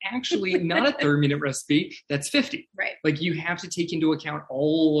 That's actually not a 30-minute recipe, that's 50. Right. Like you have to take into account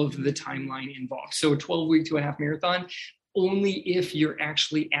all of the timeline involved. So a 12-week to a half marathon, only if you're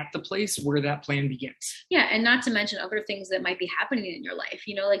actually at the place where that plan begins. Yeah. And not to mention other things that might be happening in your life,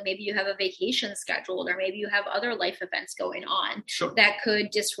 like maybe you have a vacation scheduled, or maybe you have other life events going on that could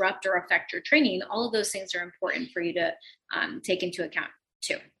disrupt or affect your training. All of those things are important for you to take into account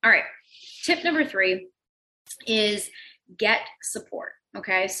too. All right. Tip number 3 is get support.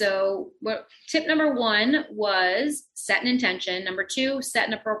 Okay. So tip number 1 was set an intention. Number 2, set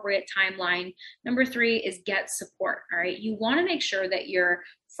an appropriate timeline. Number 3 is get support. All right. You want to make sure that your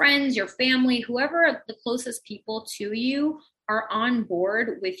friends, your family, whoever the closest people to you are on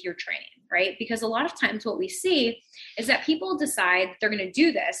board with your training, right? Because a lot of times what we see is that people decide they're going to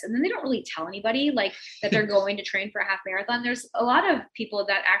do this and then they don't really tell anybody like that they're going to train for a half marathon. There's a lot of people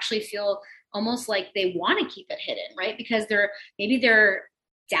that actually feel almost like they want to keep it hidden, right? Because they're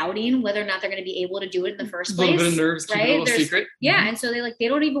doubting whether or not they're going to be able to do it in the first place. A little bit of nerves, right? Keep it a little secret. Yeah. Mm-hmm. And so they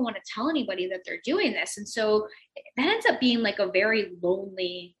don't even want to tell anybody that they're doing this. And so that ends up being like a very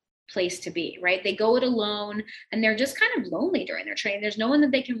lonely place to be, right? They go it alone and they're just kind of lonely during their training. There's no one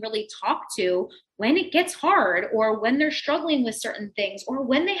that they can really talk to when it gets hard, or when they're struggling with certain things, or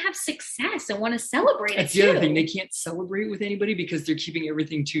when they have success and want to celebrate That's it too. the other thing. They can't celebrate with anybody because they're keeping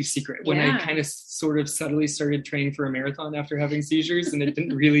everything too secret. When I kind of sort of subtly started training for a marathon after having seizures and it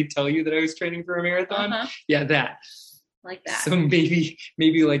didn't really tell you that I was training for a marathon. Yeah, that. Like that. So maybe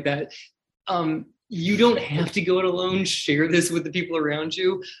like that. You don't have to go it alone. Share this with the people around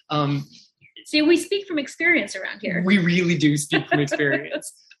you. See, we speak from experience around here. We really do speak from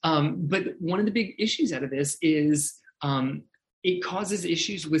experience. But one of the big issues out of this is it causes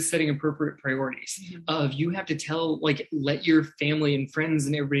issues with setting appropriate priorities. You have to let your family and friends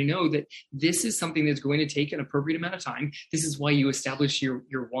and everybody know that this is something that's going to take an appropriate amount of time. This is why you establish your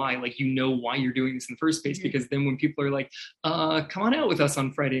why, like, why you're doing this in the first place, because then when people are like, come on out with us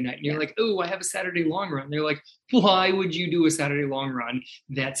on Friday night, and you're like, oh, I have a Saturday long run. They're like, why would you do a Saturday long run?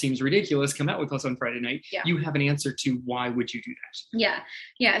 That seems ridiculous. Come out with us on Friday night. Yeah. You have an answer to why would you do that? Yeah.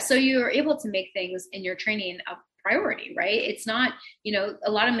 Yeah. So you're able to make things in your training a priority, right? It's not, a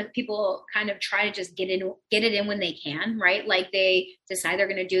lot of people kind of try to just get it in when they can, right? Like they decide they're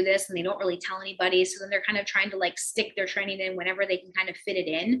going to do this and they don't really tell anybody. So then they're kind of trying to like stick their training in whenever they can kind of fit it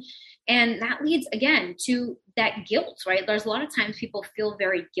in. And that leads again to that guilt, right? There's a lot of times people feel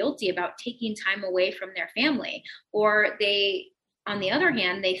very guilty about taking time away from their family, or on the other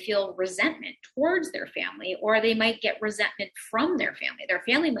hand, they feel resentment towards their family, or they might get resentment from their family. Their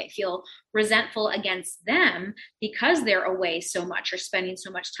family might feel resentful against them because they're away so much or spending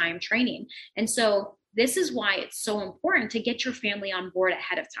so much time training. And so this is why it's so important to get your family on board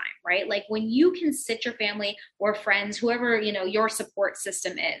ahead of time, right? Like when you can sit your family or friends, whoever, your support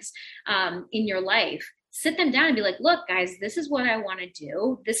system is in your life, sit them down and be like, look, guys, this is what I want to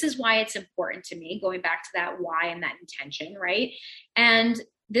do. This is why it's important to me, going back to that why and that intention, right? And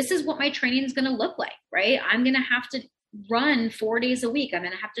this is what my training is going to look like, right? I'm going to have to run 4 days a week. I'm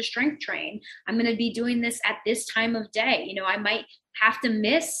going to have to strength train. I'm going to be doing this at this time of day. You know, I might have to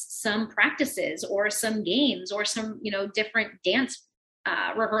miss some practices or some games or some, you know, different dance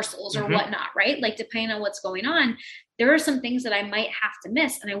rehearsals or whatnot, right? Like depending on what's going on, there are some things that I might have to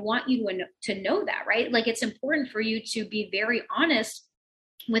miss. And I want you to know that, right? Like it's important for you to be very honest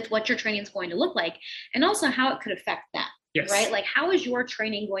with what your training is going to look like and also how it could affect them. Yes. Right? Like how is your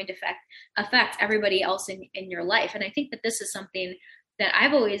training going to affect everybody else in your life? And I think that this is something that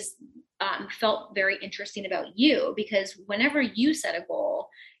I've always felt very interesting about you, because whenever you set a goal,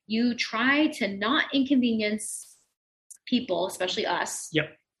 you try to not inconvenience people, especially us,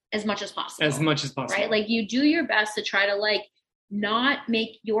 as much as possible. As much as possible. Right? Like you do your best to try to like not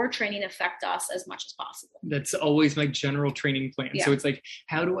make your training affect us as much as possible. That's always my general training plan. So it's like,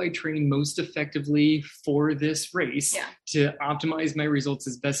 how do I train most effectively for this race to optimize my results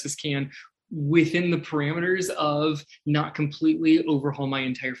as best as can within the parameters of not completely overhaul my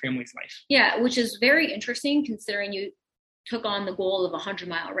entire family's life? Yeah, which is very interesting considering you took on the goal of a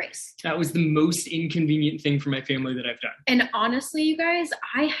 100-mile race. That was the most inconvenient thing for my family that I've done. And honestly, you guys,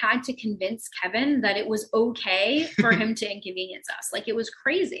 I had to convince Kevin that it was okay for him to inconvenience us. Like it was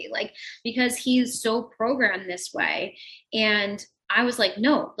crazy, like, because he's so programmed this way. And I was like,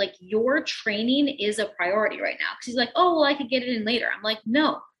 no, like your training is a priority right now. Cause he's like, oh, well, I could get it in later. I'm like,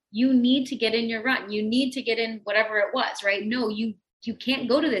 no, you need to get in your run. You need to get in whatever it was, right? No, you can't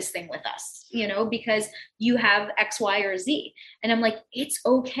go to this thing with us, you know, because you have X, Y, or Z. And I'm like, it's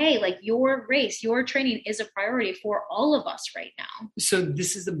okay. Like your race, your training is a priority for all of us right now. So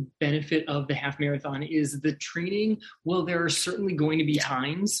this is the benefit of the half marathon is the training. Well, there are certainly going to be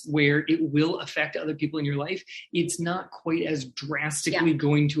times where it will affect other people in your life. It's not quite as drastically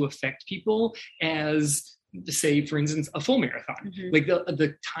going to affect people as, say, for instance, a full marathon. Like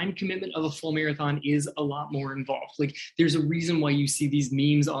the time commitment of a full marathon is a lot more involved. Like there's a reason why you see these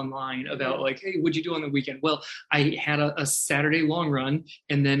memes online about like, hey, what'd you do on the weekend? Well, I had a Saturday long run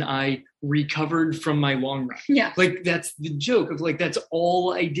and then I recovered from my long run. Yeah. Like that's the joke of like, that's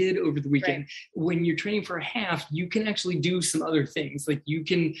all I did over the weekend. Right. When you're training for a half, you can actually do some other things. Like you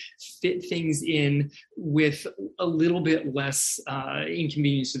can fit things in with a little bit less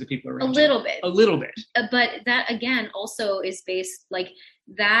inconvenience to the people around you. A little bit. But that again also is based like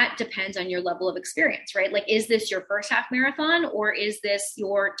that depends on your level of experience, right? Like, is this your first half marathon or is this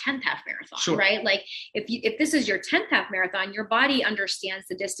your 10th half marathon, right? Like if this is your 10th half marathon, your body understands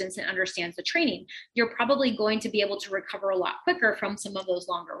the distance and understands the training. You're probably going to be able to recover a lot quicker from some of those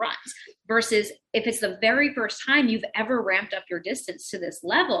longer runs versus if it's the very first time you've ever ramped up your distance to this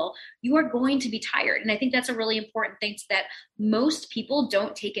level, you are going to be tired. And I think that's a really important thing that most people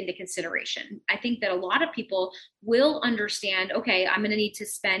don't take into consideration. I think that a lot of people will understand, okay, I'm going to need to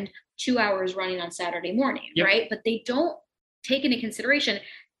spend 2 hours running on Saturday morning, right? But they don't take into consideration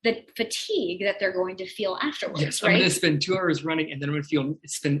the fatigue that they're going to feel afterwards. Yes, I'm going to spend 2 hours running and then I'm going to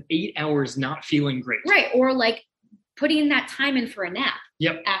spend 8 hours not feeling great. Right. Or like putting that time in for a nap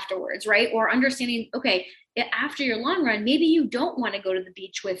afterwards, right? Or understanding, okay, after your long run, maybe you don't want to go to the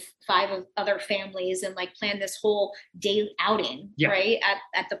beach with 5 other families and like plan this whole day outing, right?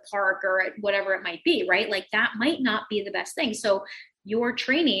 At the park or at whatever it might be, right? Like that might not be the best thing. So your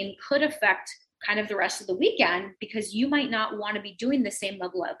training could affect kind of the rest of the weekend because you might not want to be doing the same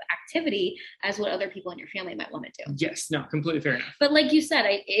level of activity as what other people in your family might want to do. Yes, no, completely fair enough. But like you said,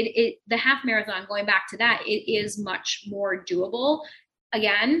 the half marathon, going back to that, it is much more doable.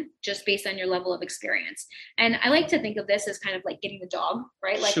 Again, just based on your level of experience. And I like to think of this as kind of like getting a dog,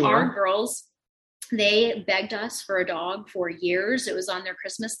 right? Like our girls, they begged us for a dog for years. It was on their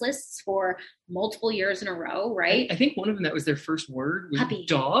Christmas lists for multiple years in a row, right? I think one of them, that was their first word was puppy.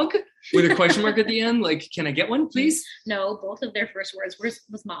 Dog with a question mark at the end. Like, can I get one, please? No, both of their first words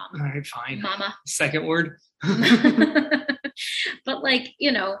was mom. All right, fine. Mama. Second word. But like,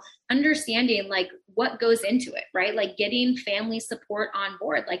 you know, understanding like what goes into it, right? Like getting family support on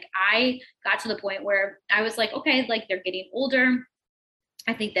board. Like I got to the point where I was like, okay, like they're getting older.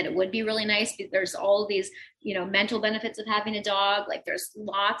 I think that it would be really nice because there's all these, you know, mental benefits of having a dog. Like there's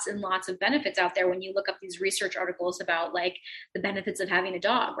lots and lots of benefits out there when you look up these research articles about like the benefits of having a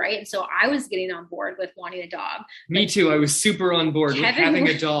dog, right? And so I was getting on board with wanting a dog. Me too. I was super on board with having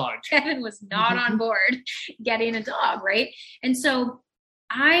a dog. Kevin was not on board getting a dog, right? And so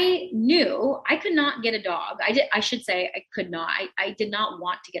I knew I could not get a dog. I should say I could not. I did not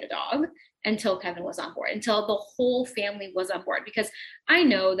want to get a dog until Kevin was on board, until the whole family was on board, because I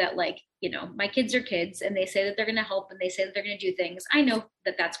know that like, you know, my kids are kids and they say that they're going to help and they say that they're going to do things. I know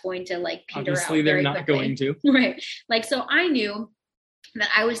that that's going to like peter Obviously, out. They're not quickly. going to. Right. Like, so I knew that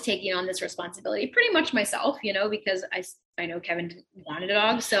I was taking on this responsibility pretty much myself, because I know Kevin wanted a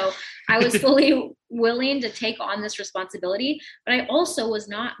dog. So I was fully willing to take on this responsibility, but I also was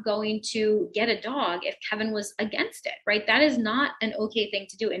not going to get a dog if Kevin was against it, right? That is not an okay thing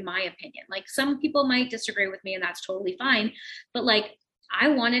to do, in my opinion. Like, some people might disagree with me, and that's totally fine. But like, I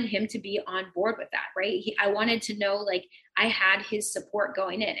wanted him to be on board with that, right? I wanted to know, like, I had his support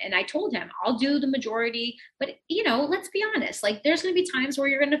going in, and I told him I'll do the majority, but let's be honest, like, there's going to be times where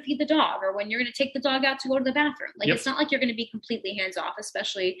you're going to feed the dog, or when you're going to take the dog out to go to the bathroom. Like, It's not like you're going to be completely hands off,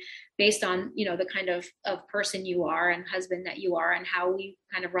 especially based on, the kind of person you are and husband that you are, and how we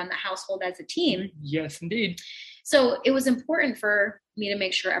kind of run the household as a team. Yes, indeed. So it was important for me to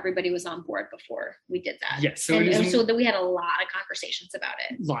make sure everybody was on board before we did that. Yes. So so that we had a lot of conversations about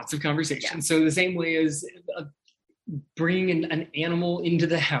it. Lots of conversations. Yeah. So the same way as bringing an animal into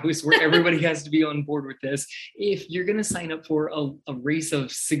the house where everybody has to be on board with this. If you're going to sign up for a race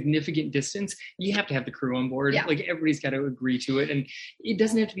of significant distance, you have to have the crew on board. Yeah. Like, everybody's got to agree to it. And it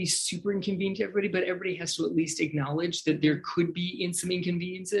doesn't have to be super inconvenient to everybody, but everybody has to at least acknowledge that there could be some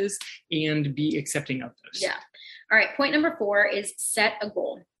inconveniences and be accepting of those. Yeah. All right. Point number 4 is set a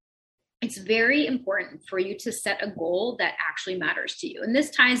goal. It's very important for you to set a goal that actually matters to you. And this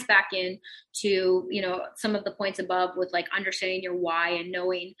ties back in to, some of the points above with like understanding your why and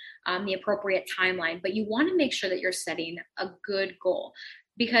knowing the appropriate timeline. But you want to make sure that you're setting a good goal,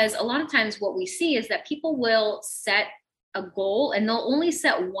 because a lot of times what we see is that people will set a goal and they'll only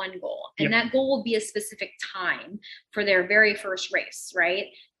set one goal. And that goal will be a specific time for their very first race, right?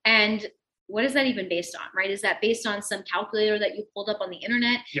 And what is that even based on, right? Is that based on some calculator that you pulled up on the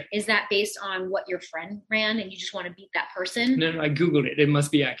internet? Yeah. Is that based on what your friend ran and you just want to beat that person? No, I Googled it. It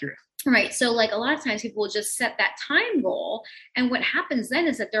must be accurate. Right. So like, a lot of times people will just set that time goal. And what happens then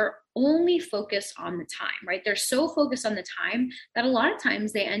is that they're only focused on the time, right? They're so focused on the time that a lot of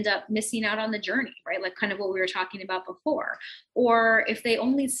times they end up missing out on the journey, right? Like kind of what we were talking about before. Or if they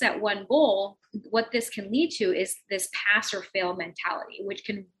only set one goal, what this can lead to is this pass or fail mentality, which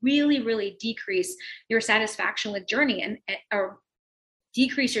can really, really decrease your satisfaction with journey or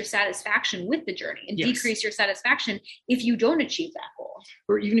decrease your satisfaction with the journey and decrease your satisfaction if you don't achieve that goal.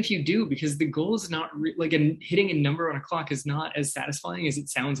 Or even if you do, because the goal is not hitting a number on a clock is not as satisfying as it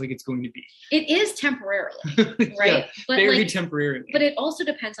sounds like it's going to be. It is temporarily, right? But very temporarily. But it also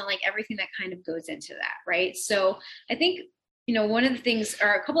depends on like everything that kind of goes into that, right? So I think, one of the things,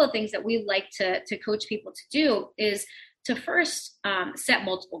 or a couple of things that we like to coach people to do is to first set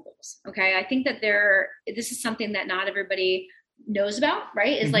multiple goals. Okay. I think that this is something that not everybody knows about,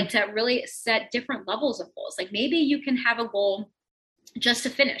 right? Is like to really set different levels of goals. Like, maybe you can have a goal just to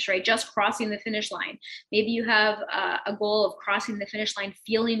finish, right? Just crossing the finish line. Maybe you have a goal of crossing the finish line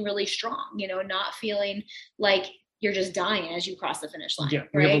feeling really strong, not feeling like you're just dying as you cross the finish line. Yeah,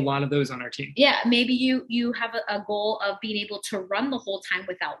 we have a lot of those on our team. Yeah, maybe you have a goal of being able to run the whole time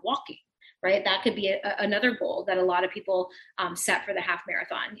without walking. Right? That could be another goal that a lot of people set for the half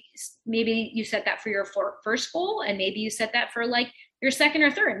marathon. Maybe you set that for your first goal, and maybe you set that for like your second or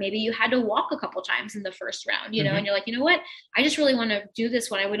third. Maybe you had to walk a couple times in the first round, and you're like, you know what? I just really want to do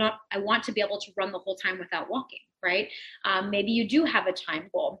this one. I want to be able to run the whole time without walking, right? Maybe you do have a time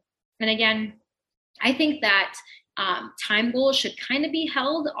goal. And again, I think that time goals should kind of be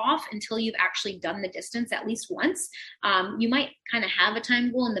held off until you've actually done the distance at least once. You might kind of have a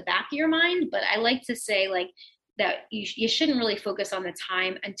time goal in the back of your mind, but I like to say like that you shouldn't really focus on the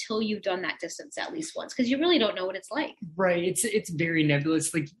time until you've done that distance at least once, because you really don't know what it's like. Right. It's very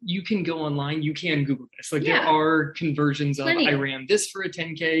nebulous. Like, you can go online, you can Google this. Like, there are conversions of I ran this for a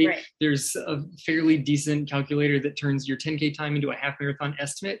 10K. Right. There's a fairly decent calculator that turns your 10K time into a half marathon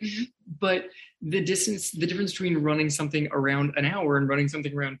estimate. But the difference between running something around an hour and running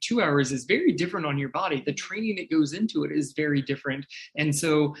something around 2 hours is very different on your body. The training that goes into it is very different. And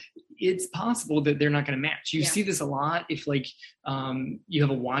so it's possible that they're not going to match. You see this a lot. If like you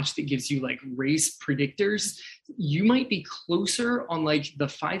have a watch that gives you like race predictors, you might be closer on like the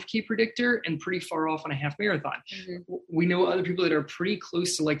 5K predictor and pretty far off on a half marathon. We know other people that are pretty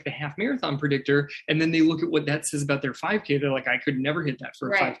close to like the half marathon predictor, and then they look at what that says about their 5K. They're like, I could never hit that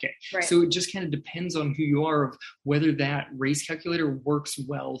for a 5K. Right. So it just kind of depends on who you are, of whether that race calculator works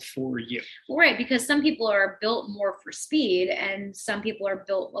well for you. Right, because some people are built more for speed and some people are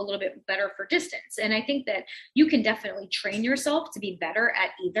built a little bit better for distance. And I think that you can definitely train yourself to be better at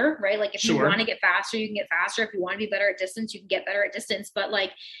either, right? Like, if you want to get faster, you can get faster. If you want to be better at distance, you can get better at distance. But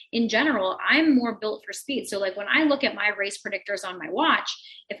like, in general, I'm more built for speed. So like, when I look at my race predictors on my watch,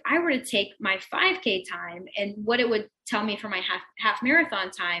 if I were to take my 5K time and what it would tell me for my half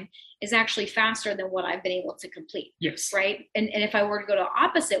marathon time is actually faster than what I've been able to complete. Yes. Right. And if I were to go the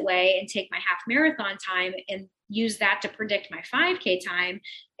opposite way and take my half marathon time and use that to predict my 5K time,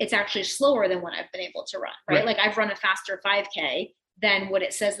 it's actually slower than what I've been able to run. Right. Like I've run a faster 5K than what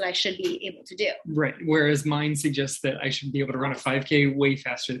it says that I should be able to do. Right. Whereas mine suggests that I should be able to run a 5K way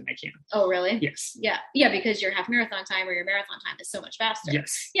faster than I can. Oh, really? Yes. Yeah. Yeah. Because your half marathon time or your marathon time is so much faster.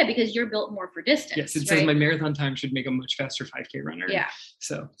 Yes. Yeah. Because you're built more for distance. Yes. It says my marathon time should make a much faster 5K runner. Yeah.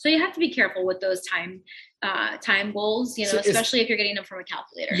 So you have to be careful with those time goals, you know, especially if you're getting them from a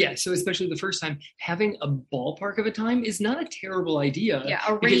calculator. Yeah. So especially the first time, having a ballpark of a time is not a terrible idea. Yeah.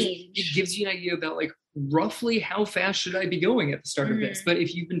 A range. It gives you an idea about like roughly how fast should I be going at the start of this. But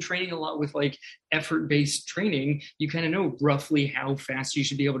if you've been training a lot with like effort-based training, you kind of know roughly how fast you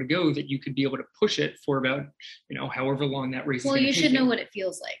should be able to go, that you could be able to push it for about, you know, however long that race is. Well, you should know what it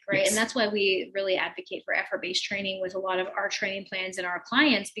feels like, right? Yes. And that's why we really advocate for effort-based training with a lot of our training plans and our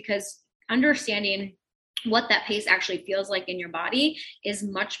clients, because understanding what that pace actually feels like in your body is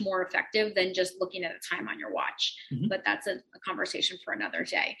much more effective than just looking at a time on your watch. But that's a conversation for another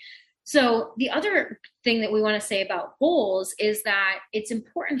day. So the other thing that we want to say about goals is that it's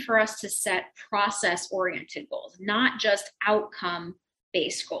important for us to set process-oriented goals, not just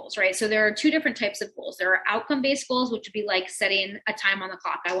outcome-based goals, right? So there are two different types of goals. There are outcome-based goals, which would be like setting a time on the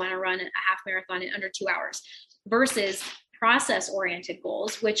clock. I want to run a half marathon in under 2 hours, versus process-oriented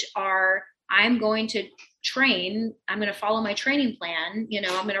goals, which are, I'm going to train, I'm going to follow my training plan, you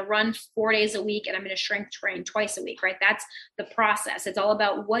know, I'm going to run 4 days a week and I'm going to strength train twice a week, right? That's the process. It's all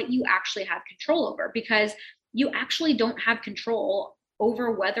about what you actually have control over, because you actually don't have control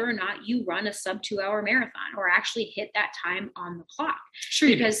over whether or not you run a sub 2 hour marathon or actually hit that time on the clock. Sure,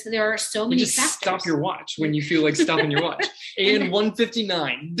 because there are so many factors. Stop your watch when you feel like stopping your watch. And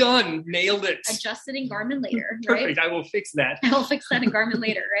 1:59, done, nailed it. Adjust it in Garmin later, Perfect. right? I will fix that. I'll fix that in Garmin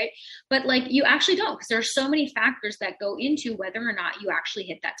later, right? But like you actually don't, because there's so many factors that go into whether or not you actually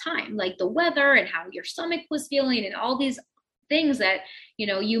hit that time, like the weather and how your stomach was feeling and all these things that, you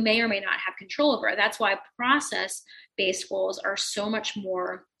know, you may or may not have control over. That's why process-based goals are so much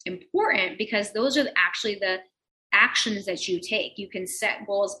more important, because those are actually the actions that you take. You can set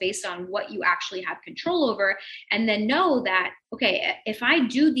goals based on what you actually have control over, and then know that, okay, if I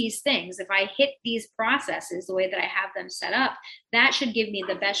do these things, if I hit these processes the way that I have them set up, that should give me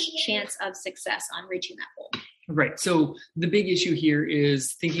the best chance of success on reaching that goal. Right. So the big issue here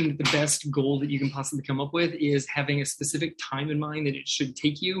is thinking that the best goal that you can possibly come up with is having a specific time in mind that it should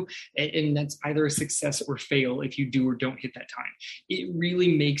take you. And that's either a success or fail if you do or don't hit that time. It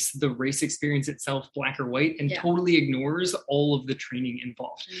really makes the race experience itself black or white and totally ignores all of the training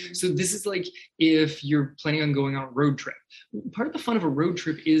involved. So this is like if you're planning on going on a road trip. Part of the fun of a road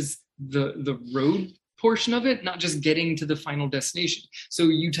trip is the road portion of it, not just getting to the final destination. So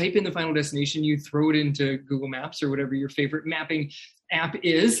you type in the final destination, you throw it into Google Maps or whatever your favorite mapping app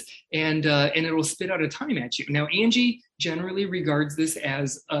is, and it will spit out a time at you. Now, Angie generally regards this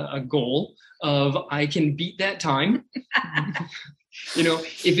as a goal of, I can beat that time. You know,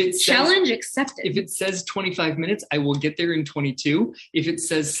 if it says, challenge accepted. If it says 25 minutes, I will get there in 22. If it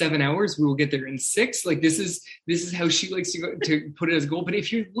says 7 hours, we will get there in 6. Like this is how she likes to put it as a goal. But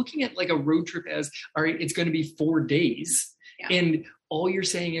if you're looking at like a road trip as, all right, it's going to be 4 days, and all you're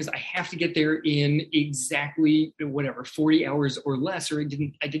saying is I have to get there in exactly whatever 40 hours or less, or it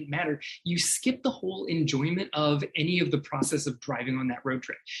didn't matter. You skip the whole enjoyment of any of the process of driving on that road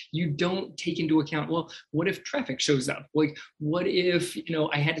trip. You don't take into account, well, what if traffic shows up? Like, what if, you know,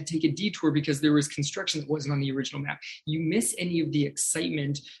 I had to take a detour because there was construction that wasn't on the original map? You miss any of the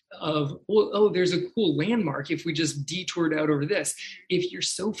excitement of, well, oh, there's a cool landmark if we just detoured out over this. If you're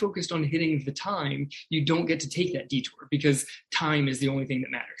so focused on hitting the time, you don't get to take that detour, because time is the only thing that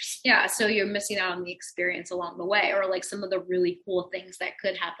matters. Yeah, so you're missing out on the experience along the way, or like some of the really cool things that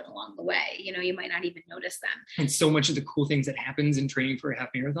could happen along the way. You know, you might not even notice them. And so much of the cool things that happens in training for a half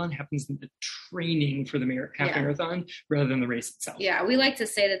marathon happens in the training for the half marathon rather than the race itself. Yeah, we like to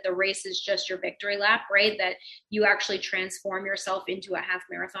say that the race is just your victory lap, right? That you actually transform yourself into a half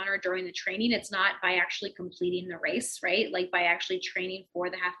marathoner during the training. It's not by actually completing the race, right? Like by actually training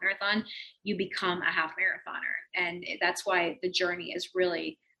for the half marathon, you become a half marathoner. And that's why the journey is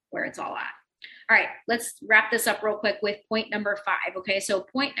really where it's all at. All right, let's wrap this up real quick with point number 5. Okay, so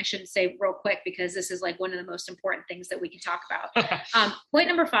I shouldn't say real quick, because this is like one of the most important things that we can talk about. Point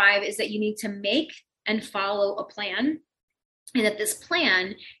number 5 is that you need to make and follow a plan and that this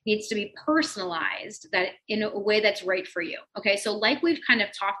plan needs to be personalized, that in a way that's right for you. Okay. So like we've kind of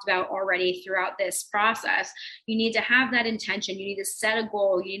talked about already throughout this process, you need to have that intention. You need to set a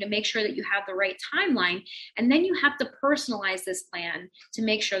goal. You need to make sure that you have the right timeline. And then you have to personalize this plan to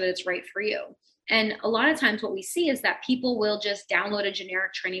make sure that it's right for you. And a lot of times what we see is that people will just download a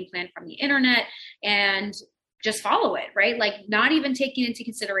generic training plan from the internet and just follow it, right? Like not even taking into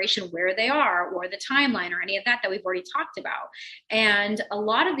consideration where they are or the timeline or any of that we've already talked about. And a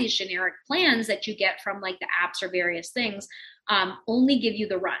lot of these generic plans that you get from like the apps or various things only give you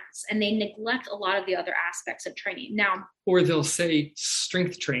the runs, and they neglect a lot of the other aspects of training. Now, or they'll say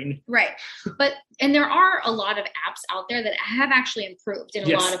strength train. Right. And there are a lot of apps out there that have actually improved in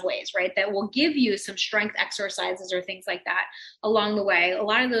a lot of ways, right? That will give you some strength exercises or things like that along the way. A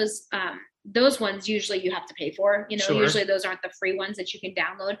lot of those ones usually you have to pay for, usually those aren't the free ones that you can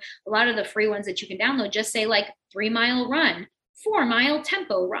download. A lot of the free ones that you can download just say like 3-mile run, 4-mile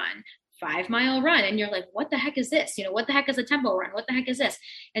tempo run, 5-mile run. And you're like, what the heck is this? What the heck is a tempo run? What the heck is this?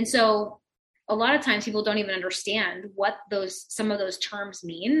 And so a lot of times people don't even understand what some of those terms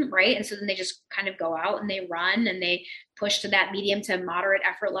mean, right? And so then they just kind of go out and they run and they push to that medium to moderate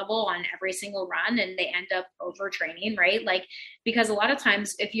effort level on every single run, and they end up overtraining, right? Like, because a lot of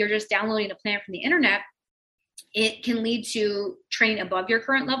times if you're just downloading a plan from the internet, it can lead to train above your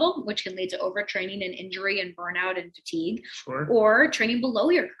current level, which can lead to overtraining and injury and burnout and fatigue, or training below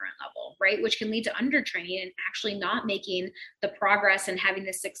your current level, right? Which can lead to undertraining and actually not making the progress and having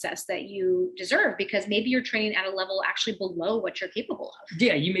the success that you deserve, because maybe you're training at a level actually below what you're capable of.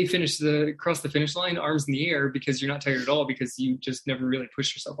 Yeah, you may cross the finish line, arms in the air, because you're not tired at all, because you just never really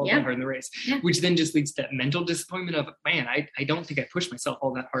pushed yourself all that hard in the race, which then just leads to that mental disappointment of, man, I don't think I pushed myself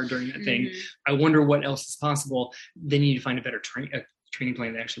all that hard during that thing. I wonder what else is possible. Then you need to find a better training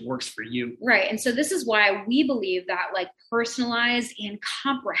plan that actually works for you. Right. And so this is why we believe that like personalized and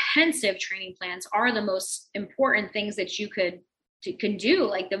comprehensive training plans are the most important things that you can do,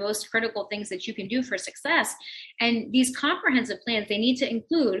 like the most critical things that you can do for success. And these comprehensive plans, they need to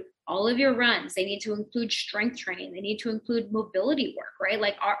include all of your runs. They need to include strength training. They need to include mobility work, right?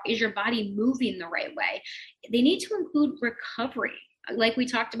 Like, is your body moving the right way? They need to include recovery. Like we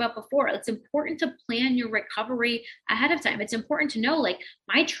talked about before, it's important to plan your recovery ahead of time. It's important to know, like,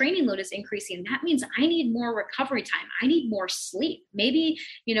 my training load is increasing. That means I need more recovery time. I need more sleep. Maybe,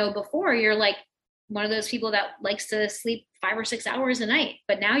 before you're like one of those people that likes to sleep 5 or 6 hours a night,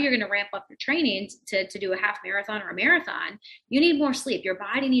 but now you're going to ramp up your training to do a half marathon or a marathon. You need more sleep. Your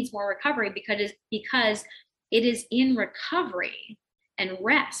body needs more recovery because it is in recovery and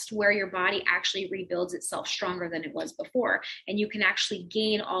rest where your body actually rebuilds itself stronger than it was before. And you can actually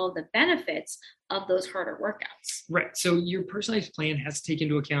gain all of the benefits of those harder workouts. Right. So your personalized plan has to take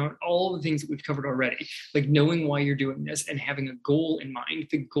into account all the things that we've covered already, like knowing why you're doing this and having a goal in mind.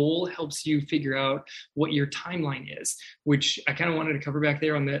 The goal helps you figure out what your timeline is, which I kind of wanted to cover back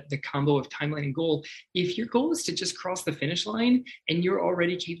there on the combo of timeline and goal. If your goal is to just cross the finish line and you're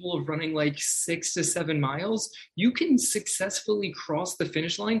already capable of running like 6 to 7 miles, you can successfully cross the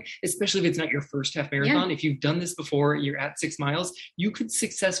finish line, especially if it's not your first half marathon. Yeah. If you've done this before, you're at 6 miles, you could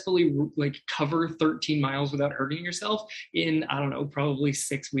successfully like cover 13 miles without hurting yourself in, I don't know, probably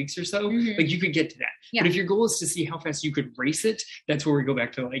 6 weeks or so. Mm-hmm. Like, you could get to that. Yeah. But if your goal is to see how fast you could race it, that's where we go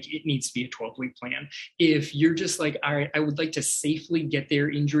back to, like, it needs to be a 12-week plan. If you're just like, all right, I would like to safely get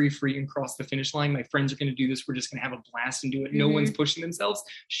there injury-free and cross the finish line. My friends are going to do this. We're just going to have a blast and do it. Mm-hmm. No one's pushing themselves.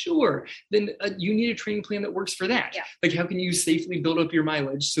 Sure. Then you need a training plan that works for that. Yeah. Like, how can you safely build up your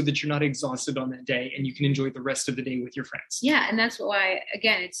mileage so that you're not exhausted on that day and you can enjoy the rest of the day with your friends? Yeah. And that's why,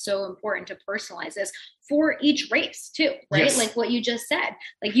 again, it's so important to personalize this for each race too, right? Yes. Like what you just said,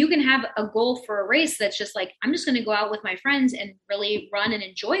 like, you can have a goal for a race that's just like, I'm just going to go out with my friends and really run and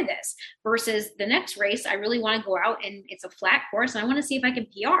enjoy this, versus the next race, I really want to go out and it's a flat course and I want to see if I can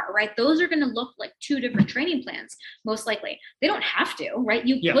PR, right? Those are going to look like 2 different training plans, most likely. They don't have to, right?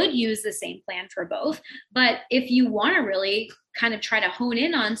 You could use the same plan for both, but if you want to really kind of try to hone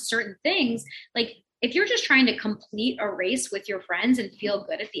in on certain things, like, if you're just trying to complete a race with your friends and feel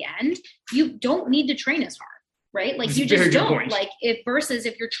good at the end, you don't need to train as hard, right? Like, you just don't. Point. Like, versus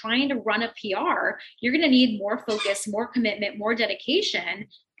if you're trying to run a PR, you're going to need more focus, more commitment, more dedication.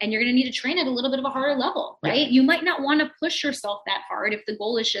 and you're going to need to train at a little bit of a harder level, right? You might not want to push yourself that hard if the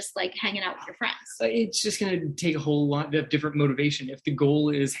goal is just like hanging out with your friends. It's just going to take a whole lot of different motivation. If the goal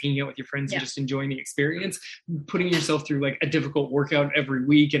is hanging out with your friends and just enjoying the experience, putting yourself through like a difficult workout every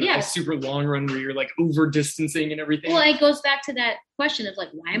week and a super long run where you're like over distancing and everything. Well, it goes back to that question of like,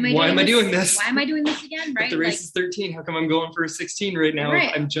 why am I doing this? Why am I doing this again? Right? If the race is 13. How come I'm going for a 16 right now?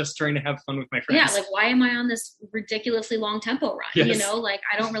 Right. I'm just trying to have fun with my friends. Yeah. Like, why am I on this ridiculously long tempo run? Yes. You know, like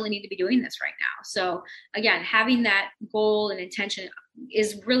I don't really need to be doing this right now. So again, having that goal and intention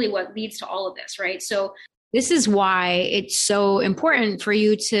is really what leads to all of this, right? So this is why it's so important for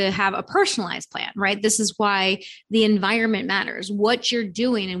you to have a personalized plan, right? This is why the environment matters, what you're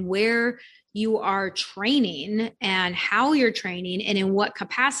doing and where you are training and how you're training and in what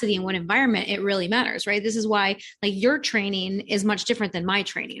capacity and what environment it really matters, right? This is why like your training is much different than my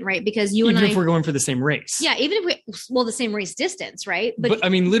training, right? Because you even and I, if we're going for the same race. Yeah. Even if the same race distance, right? But I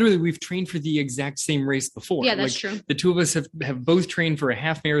mean, literally we've trained for the exact same race before. Yeah, that's true. The two of us have both trained for a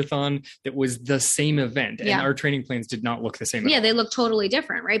half marathon that was the same event and our training plans did not look the same. Yeah. They look totally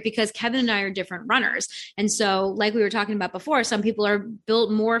different, right? Because Kevin and I are different runners. And so like we were talking about before, some people are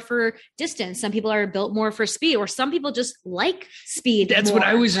built more for distance. Some people are built more for speed, or some people just like speed. That's more, what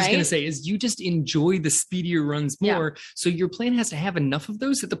I was just right? going to say is you just enjoy the speedier runs more. Yeah. So your plan has to have enough of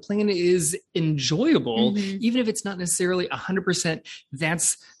those that the plan is enjoyable, even if it's not necessarily 100%.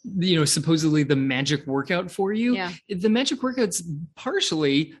 That's, you know, supposedly the magic workout for you. Yeah. The magic workout's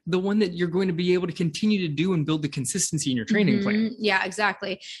partially the one that you're going to be able to continue to do and build the consistency in your training plan. Yeah,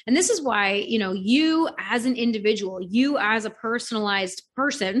 exactly. And this is why, you know, you as an individual, you as a personalized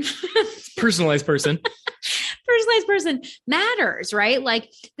person, personalized person matters, right? Like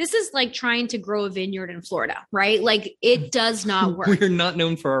this is like trying to grow a vineyard in Florida, right? Like it does not work. We're not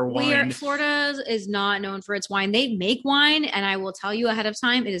known for our wine. Florida is not known for its wine. They make wine, and I will tell you ahead of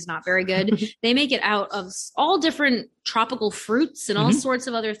time, it is not very good. They make it out of all different tropical fruits and all sorts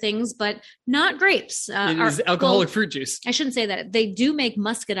of other things, but not grapes. It is alcoholic fruit juice. I shouldn't say that. They do make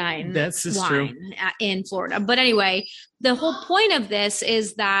muscadine wine true. In Florida. But anyway, the whole point of this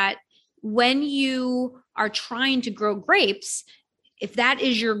is that when you are trying to grow grapes, if that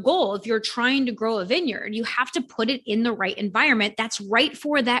is your goal, if you're trying to grow a vineyard, you have to put it in the right environment that's right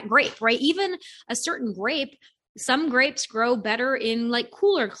for that grape, right? Even a certain grape, some grapes grow better in like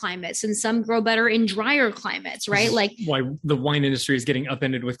cooler climates and some grow better in drier climates, right? Like why the wine industry is getting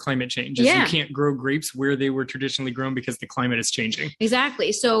upended with climate change. You can't grow grapes where they were traditionally grown because the climate is changing.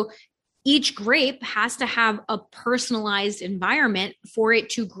 Exactly. So each grape has to have a personalized environment for it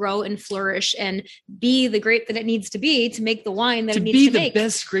to grow and flourish and be the grape that it needs to be to make the wine that it needs to make. To be the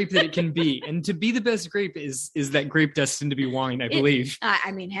best grape that it can be. And to be the best grape is that grape destined to be wine, I believe.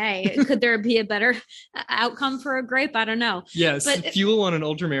 I mean, hey, could there be a better outcome for a grape? I don't know. Yes, but fuel on an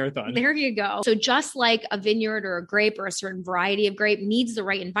ultramarathon. There you go. So just like a vineyard or a grape or a certain variety of grape needs the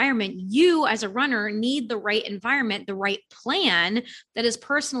right environment, you as a runner need the right environment, the right plan that is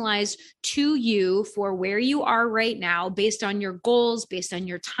personalized to you for where you are right now, based on your goals, based on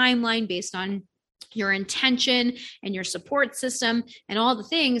your timeline, based on your intention and your support system and all the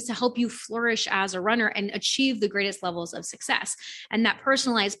things to help you flourish as a runner and achieve the greatest levels of success. And that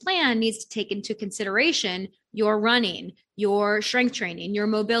personalized plan needs to take into consideration your running, your strength training, your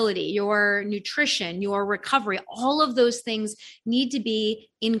mobility, your nutrition, your recovery. All of those things need to be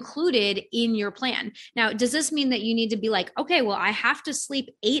included in your plan. Now, does this mean that you need to be like, okay, well, I have to sleep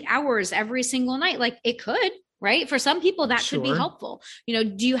 8 hours every single night? Like it could. Right? For some people that could be helpful. You know,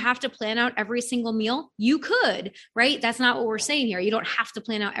 do you have to plan out every single meal? You could, right? That's not what we're saying here. You don't have to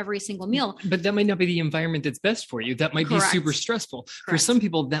plan out every single meal. But that might not be the environment that's best for you. That might be super stressful. Correct. For some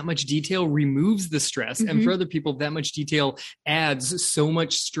people, that much detail removes the stress. And for other people, that much detail adds so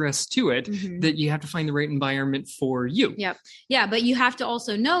much stress to it that you have to find the right environment for you. Yep. Yeah. But you have to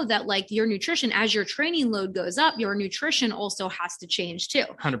also know that like your nutrition, as your training load goes up, your nutrition also has to change too.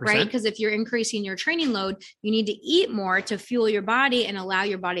 100%. Right? Because if you're increasing your training load, you need to eat more to fuel your body and allow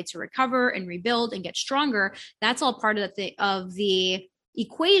your body to recover and rebuild and get stronger. That's all part of the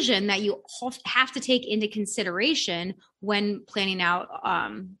equation that you have to take into consideration when planning out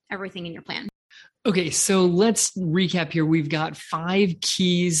everything in your plan. Okay, so let's recap here. We've got 5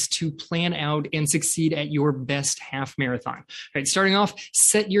 keys to plan out and succeed at your best half marathon. All right, starting off,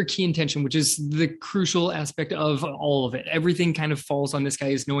 set your key intention, which is the crucial aspect of all of it. Everything kind of falls on this guy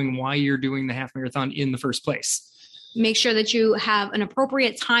is knowing why you're doing the half marathon in the first place. Make sure that you have an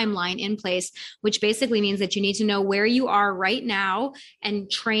appropriate timeline in place, which basically means that you need to know where you are right now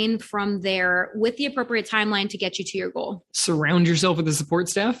and train from there with the appropriate timeline to get you to your goal. Surround yourself with a support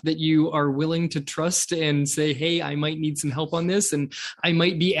staff that you are willing to trust and say, hey, I might need some help on this, and I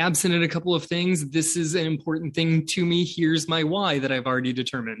might be absent at a couple of things. This is an important thing to me. Here's my why that I've already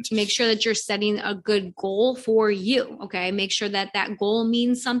determined. Make sure that you're setting a good goal for you. Okay. Make sure that that goal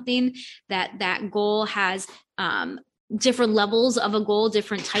means something, that goal has different levels of a goal,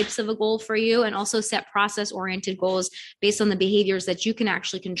 different types of a goal for you, and also set process-oriented goals based on the behaviors that you can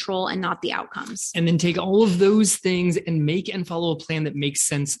actually control and not the outcomes. And then take all of those things and make and follow a plan that makes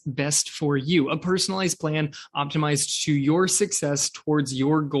sense best for you. A personalized plan optimized to your success towards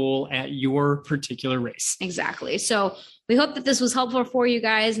your goal at your particular race. Exactly. So we hope that this was helpful for you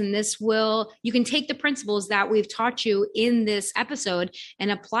guys, and you can take the principles that we've taught you in this episode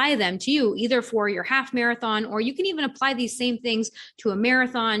and apply them to you, either for your half marathon, or you can even apply these same things to a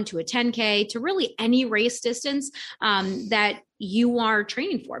marathon, to a 10K, to really any race distance that you are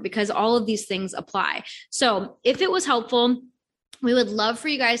training for, because all of these things apply. So if it was helpful, we would love for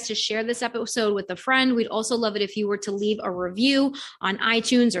you guys to share this episode with a friend. We'd also love it if you were to leave a review on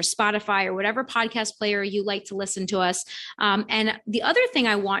iTunes or Spotify or whatever podcast player you like to listen to us. And the other thing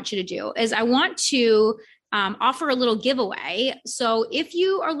I want you to do is I want to offer a little giveaway. So if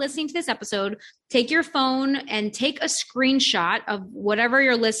you are listening to this episode, take your phone and take a screenshot of whatever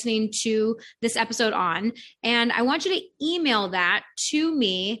you're listening to this episode on. And I want you to email that to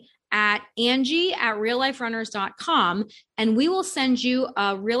me at Angie@realliferunners.com, and we will send you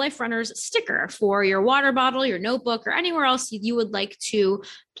a Real Life Runners sticker for your water bottle, your notebook, or anywhere else you would like to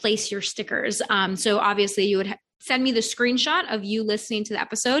place your stickers. So obviously you would send me the screenshot of you listening to the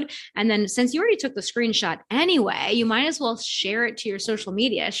episode. And then since you already took the screenshot anyway, you might as well share it to your social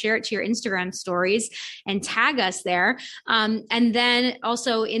media, share it to your Instagram stories and tag us there. And then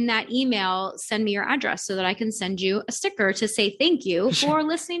also in that email, send me your address so that I can send you a sticker to say thank you for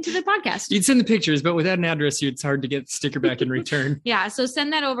listening to the podcast. You'd send the pictures, but without an address, it's hard to get the sticker back in return. Yeah. So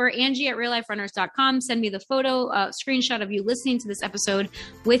send that over, Angie@realliferunners.com. Send me the photo, screenshot of you listening to this episode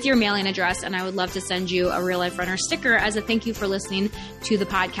with your mailing address. And I would love to send you a Real Life Runner sticker as a thank you for listening to the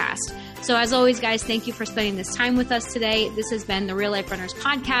podcast. So as always, guys, thank you for spending this time with us today. This has been the Real Life Runners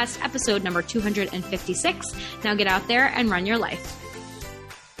podcast, episode number 256. Now get out there and run your life.